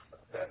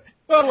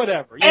 Well,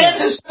 whatever.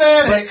 And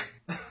Hispanic.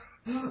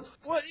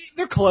 Well,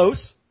 they're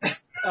close.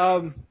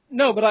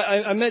 No, but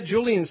I met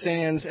Julian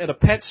Sands at a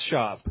pet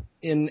shop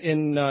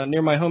in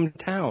near my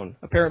hometown.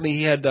 Apparently,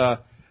 he had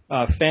a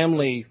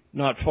family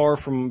not far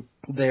from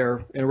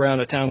there around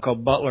a town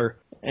called Butler,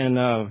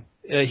 and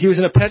he was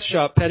in a pet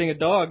shop petting a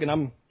dog,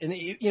 and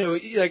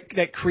like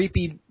that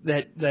creepy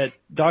that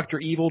Dr.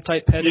 Evil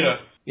type petting,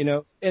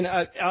 and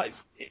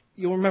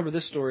you'll remember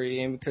this story,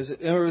 Ian, because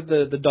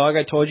remember the dog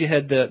I told you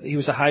he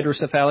was a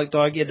hydrocephalic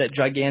dog. He had that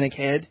gigantic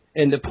head,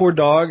 and the poor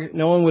dog,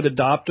 no one would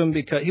adopt him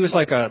because he was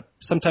like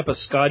some type of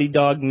Scotty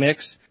dog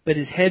mix, but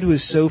his head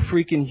was so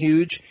freaking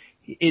huge,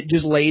 it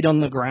just laid on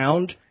the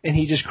ground, and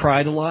he just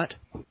cried a lot.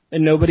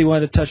 And nobody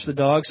wanted to touch the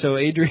dog, so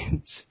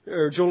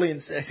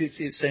Julian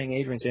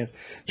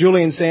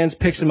Sands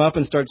picks him up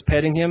and starts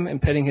petting him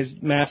and petting his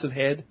massive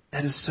head.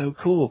 That is so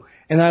cool.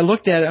 And I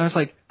looked at it, and I was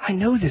like, I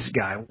know this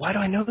guy. Why do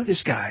I know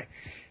this guy?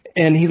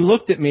 And he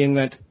looked at me and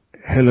went,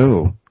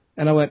 hello.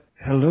 And I went,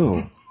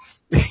 hello.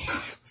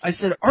 I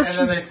said, aren't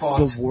you the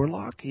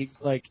Warlock? He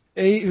was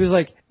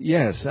like,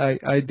 yes,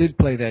 I did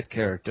play that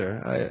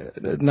character.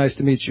 Nice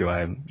to meet you.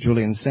 I'm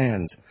Julian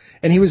Sands.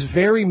 And he was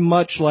very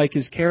much like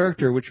his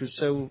character, which was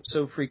so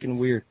freaking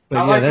weird. But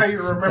I like how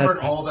you remembered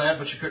all that,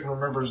 but you couldn't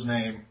remember his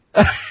name.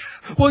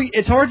 Well,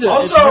 it's hard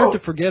to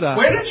forget.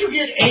 Where did you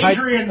get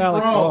Adrian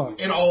from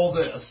in all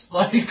this?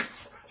 I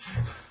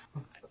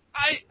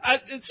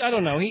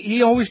don't know.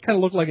 He always kind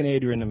of looked like an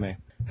Adrian to me.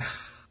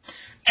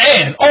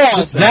 And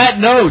on that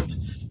note,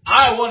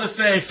 I want to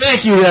say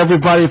thank you to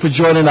everybody for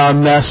joining our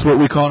mess, what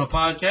we call a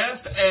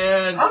podcast.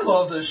 And I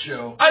love this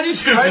show. I do too.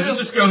 It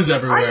just goes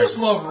everywhere. I just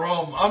love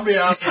rum. I'll be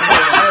honest with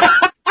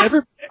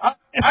you.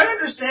 I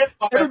understand.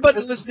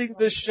 Everybody listening to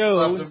this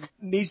show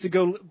needs to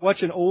go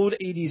watch an old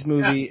 80s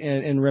movie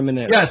and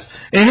reminisce. Yes.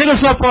 And hit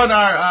us up on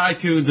our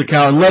iTunes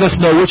account and let us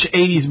know which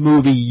 80s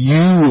movie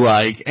you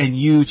like and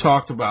you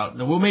talked about.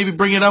 And we'll maybe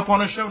bring it up on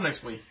our show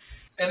next week.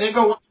 And then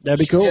go That'd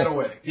be cool.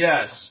 Getaway.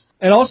 Yes.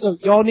 And also,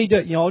 y'all need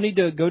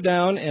to go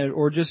down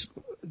or just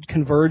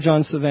converge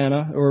on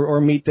Savannah or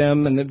meet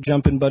them and then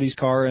jump in Buddy's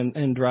car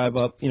and drive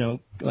up,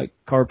 like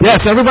carpool.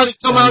 Yes, everybody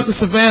come out to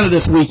Savannah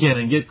this weekend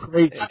and get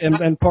crazy.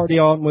 And party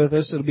on with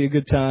us. It'll be a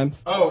good time.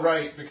 Oh,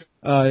 right. Because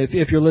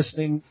if you're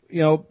listening,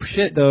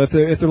 shit though, if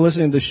they're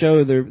listening to the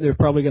show, they're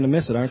probably going to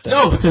miss it, aren't they?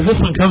 No, because this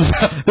one comes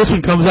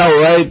out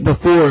right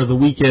before the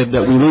weekend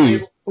that we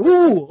leave.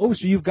 Ooh,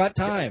 so you've got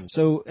time.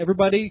 So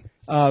everybody,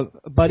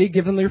 Buddy,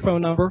 give them your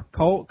phone number.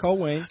 Call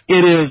Wayne.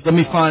 It is. Let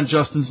me find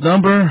Justin's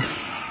number.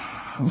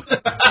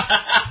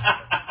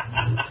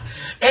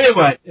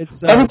 Anyway,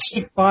 it's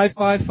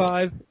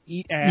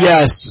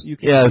 555-EAT-ASS.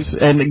 Yes,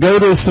 and go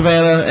to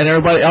Savannah, and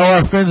everybody, all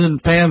our friends and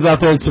fans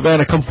out there in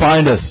Savannah, come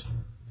find us.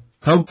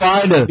 Come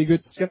find us.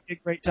 It's going to be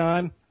a great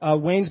time.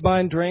 Wayne's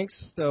buying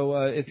drinks, so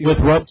if you with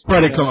Rupp's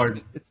credit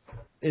card.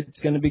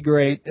 It's going to be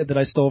great that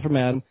I stole from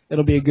Adam.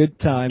 It'll be a good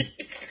time.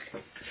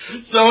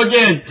 So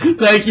again,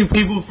 thank you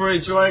people for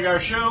enjoying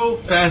our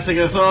show, passing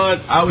us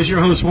on. I was your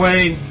host,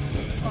 Wayne.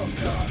 oh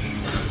god.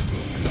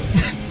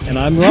 And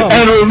I'm Rum.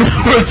 And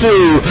remember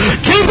to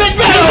keep it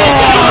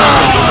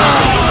metal!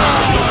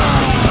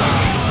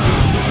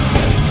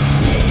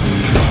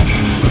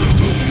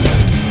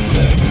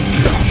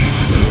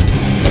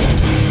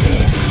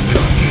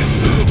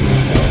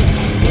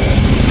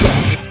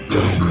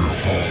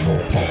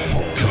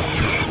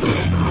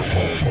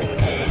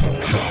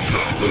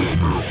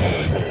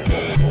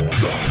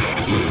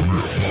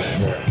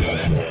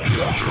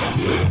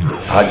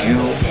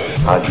 Adieu,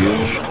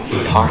 adieu,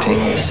 parting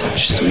is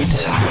such sweet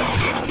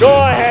sorrow. Go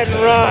ahead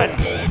and run.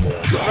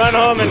 Run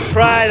home and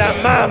cry to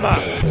mama.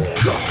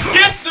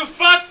 Get the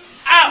fuck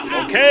out!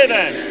 Okay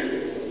then.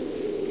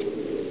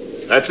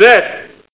 That's it.